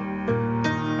me.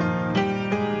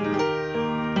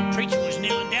 Preacher was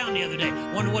kneeling down the other day.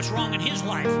 Wonder what's wrong in his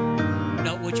life.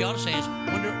 No, what you ought to say is,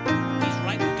 wonder he's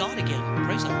right with God again.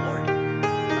 Praise the Lord.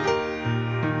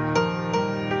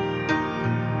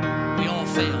 We all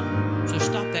fail, so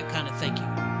stop that kind of thinking.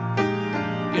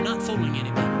 You're not fooling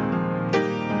anybody.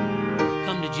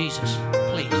 Come to Jesus,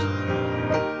 please.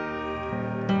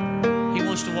 He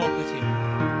wants to walk with you.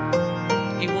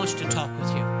 He wants to talk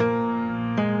with you.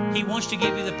 He wants to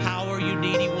give you the power you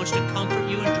need. He wants to comfort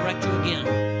you and direct you again.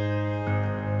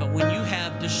 But when you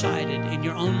have decided in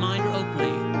your own mind or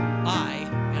openly, I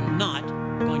am not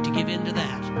going to give in to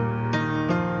that,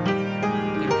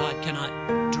 then God cannot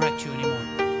direct you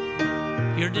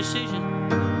anymore. Your decision.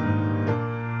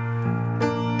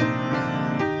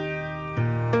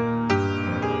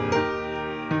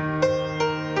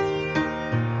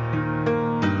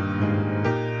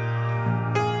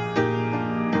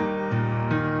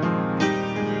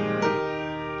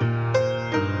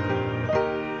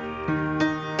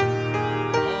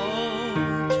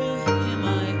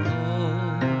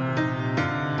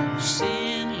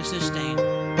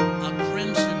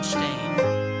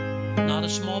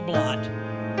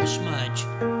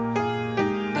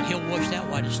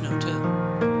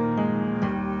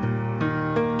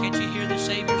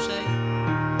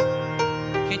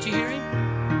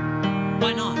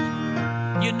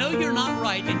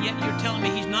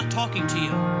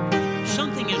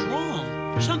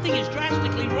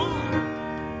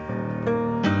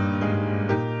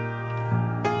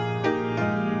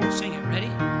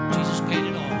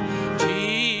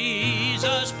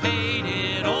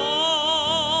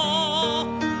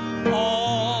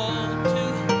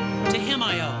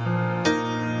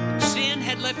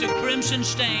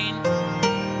 Stain,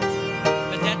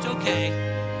 but that's okay.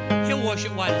 He'll wash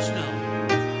it white as snow.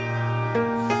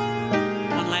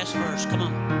 One last verse, come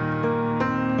on.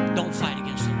 Don't fight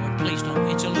against the Lord, please don't.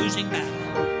 It's a losing battle.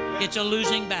 It's a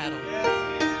losing battle.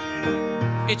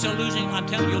 It's a losing, I'm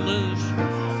telling you, lose.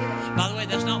 By the way,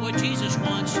 that's not what Jesus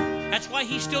wants. That's why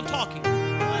He's still talking.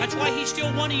 That's why He's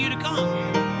still wanting you to come.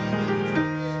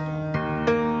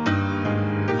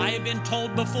 I have been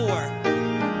told before,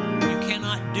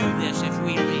 do this if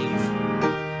we leave.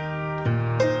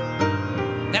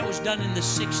 That was done in the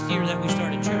 6th year that we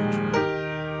started church.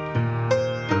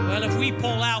 Well, if we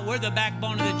pull out, we're the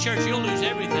backbone of the church, you'll lose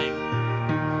everything.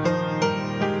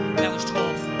 That was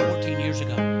 12, 14 years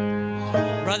ago.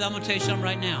 Brother, I'm going to tell you something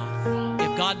right now.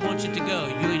 If God wants it to go,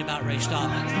 you ain't about ready to stop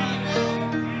it.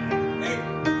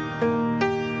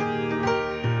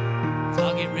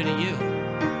 I'll get rid of you.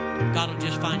 God will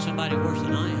just find somebody worse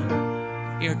than I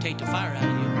am. Irritate the fire out of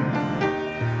you.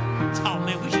 Oh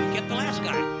man, we should have kept the last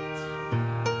guy.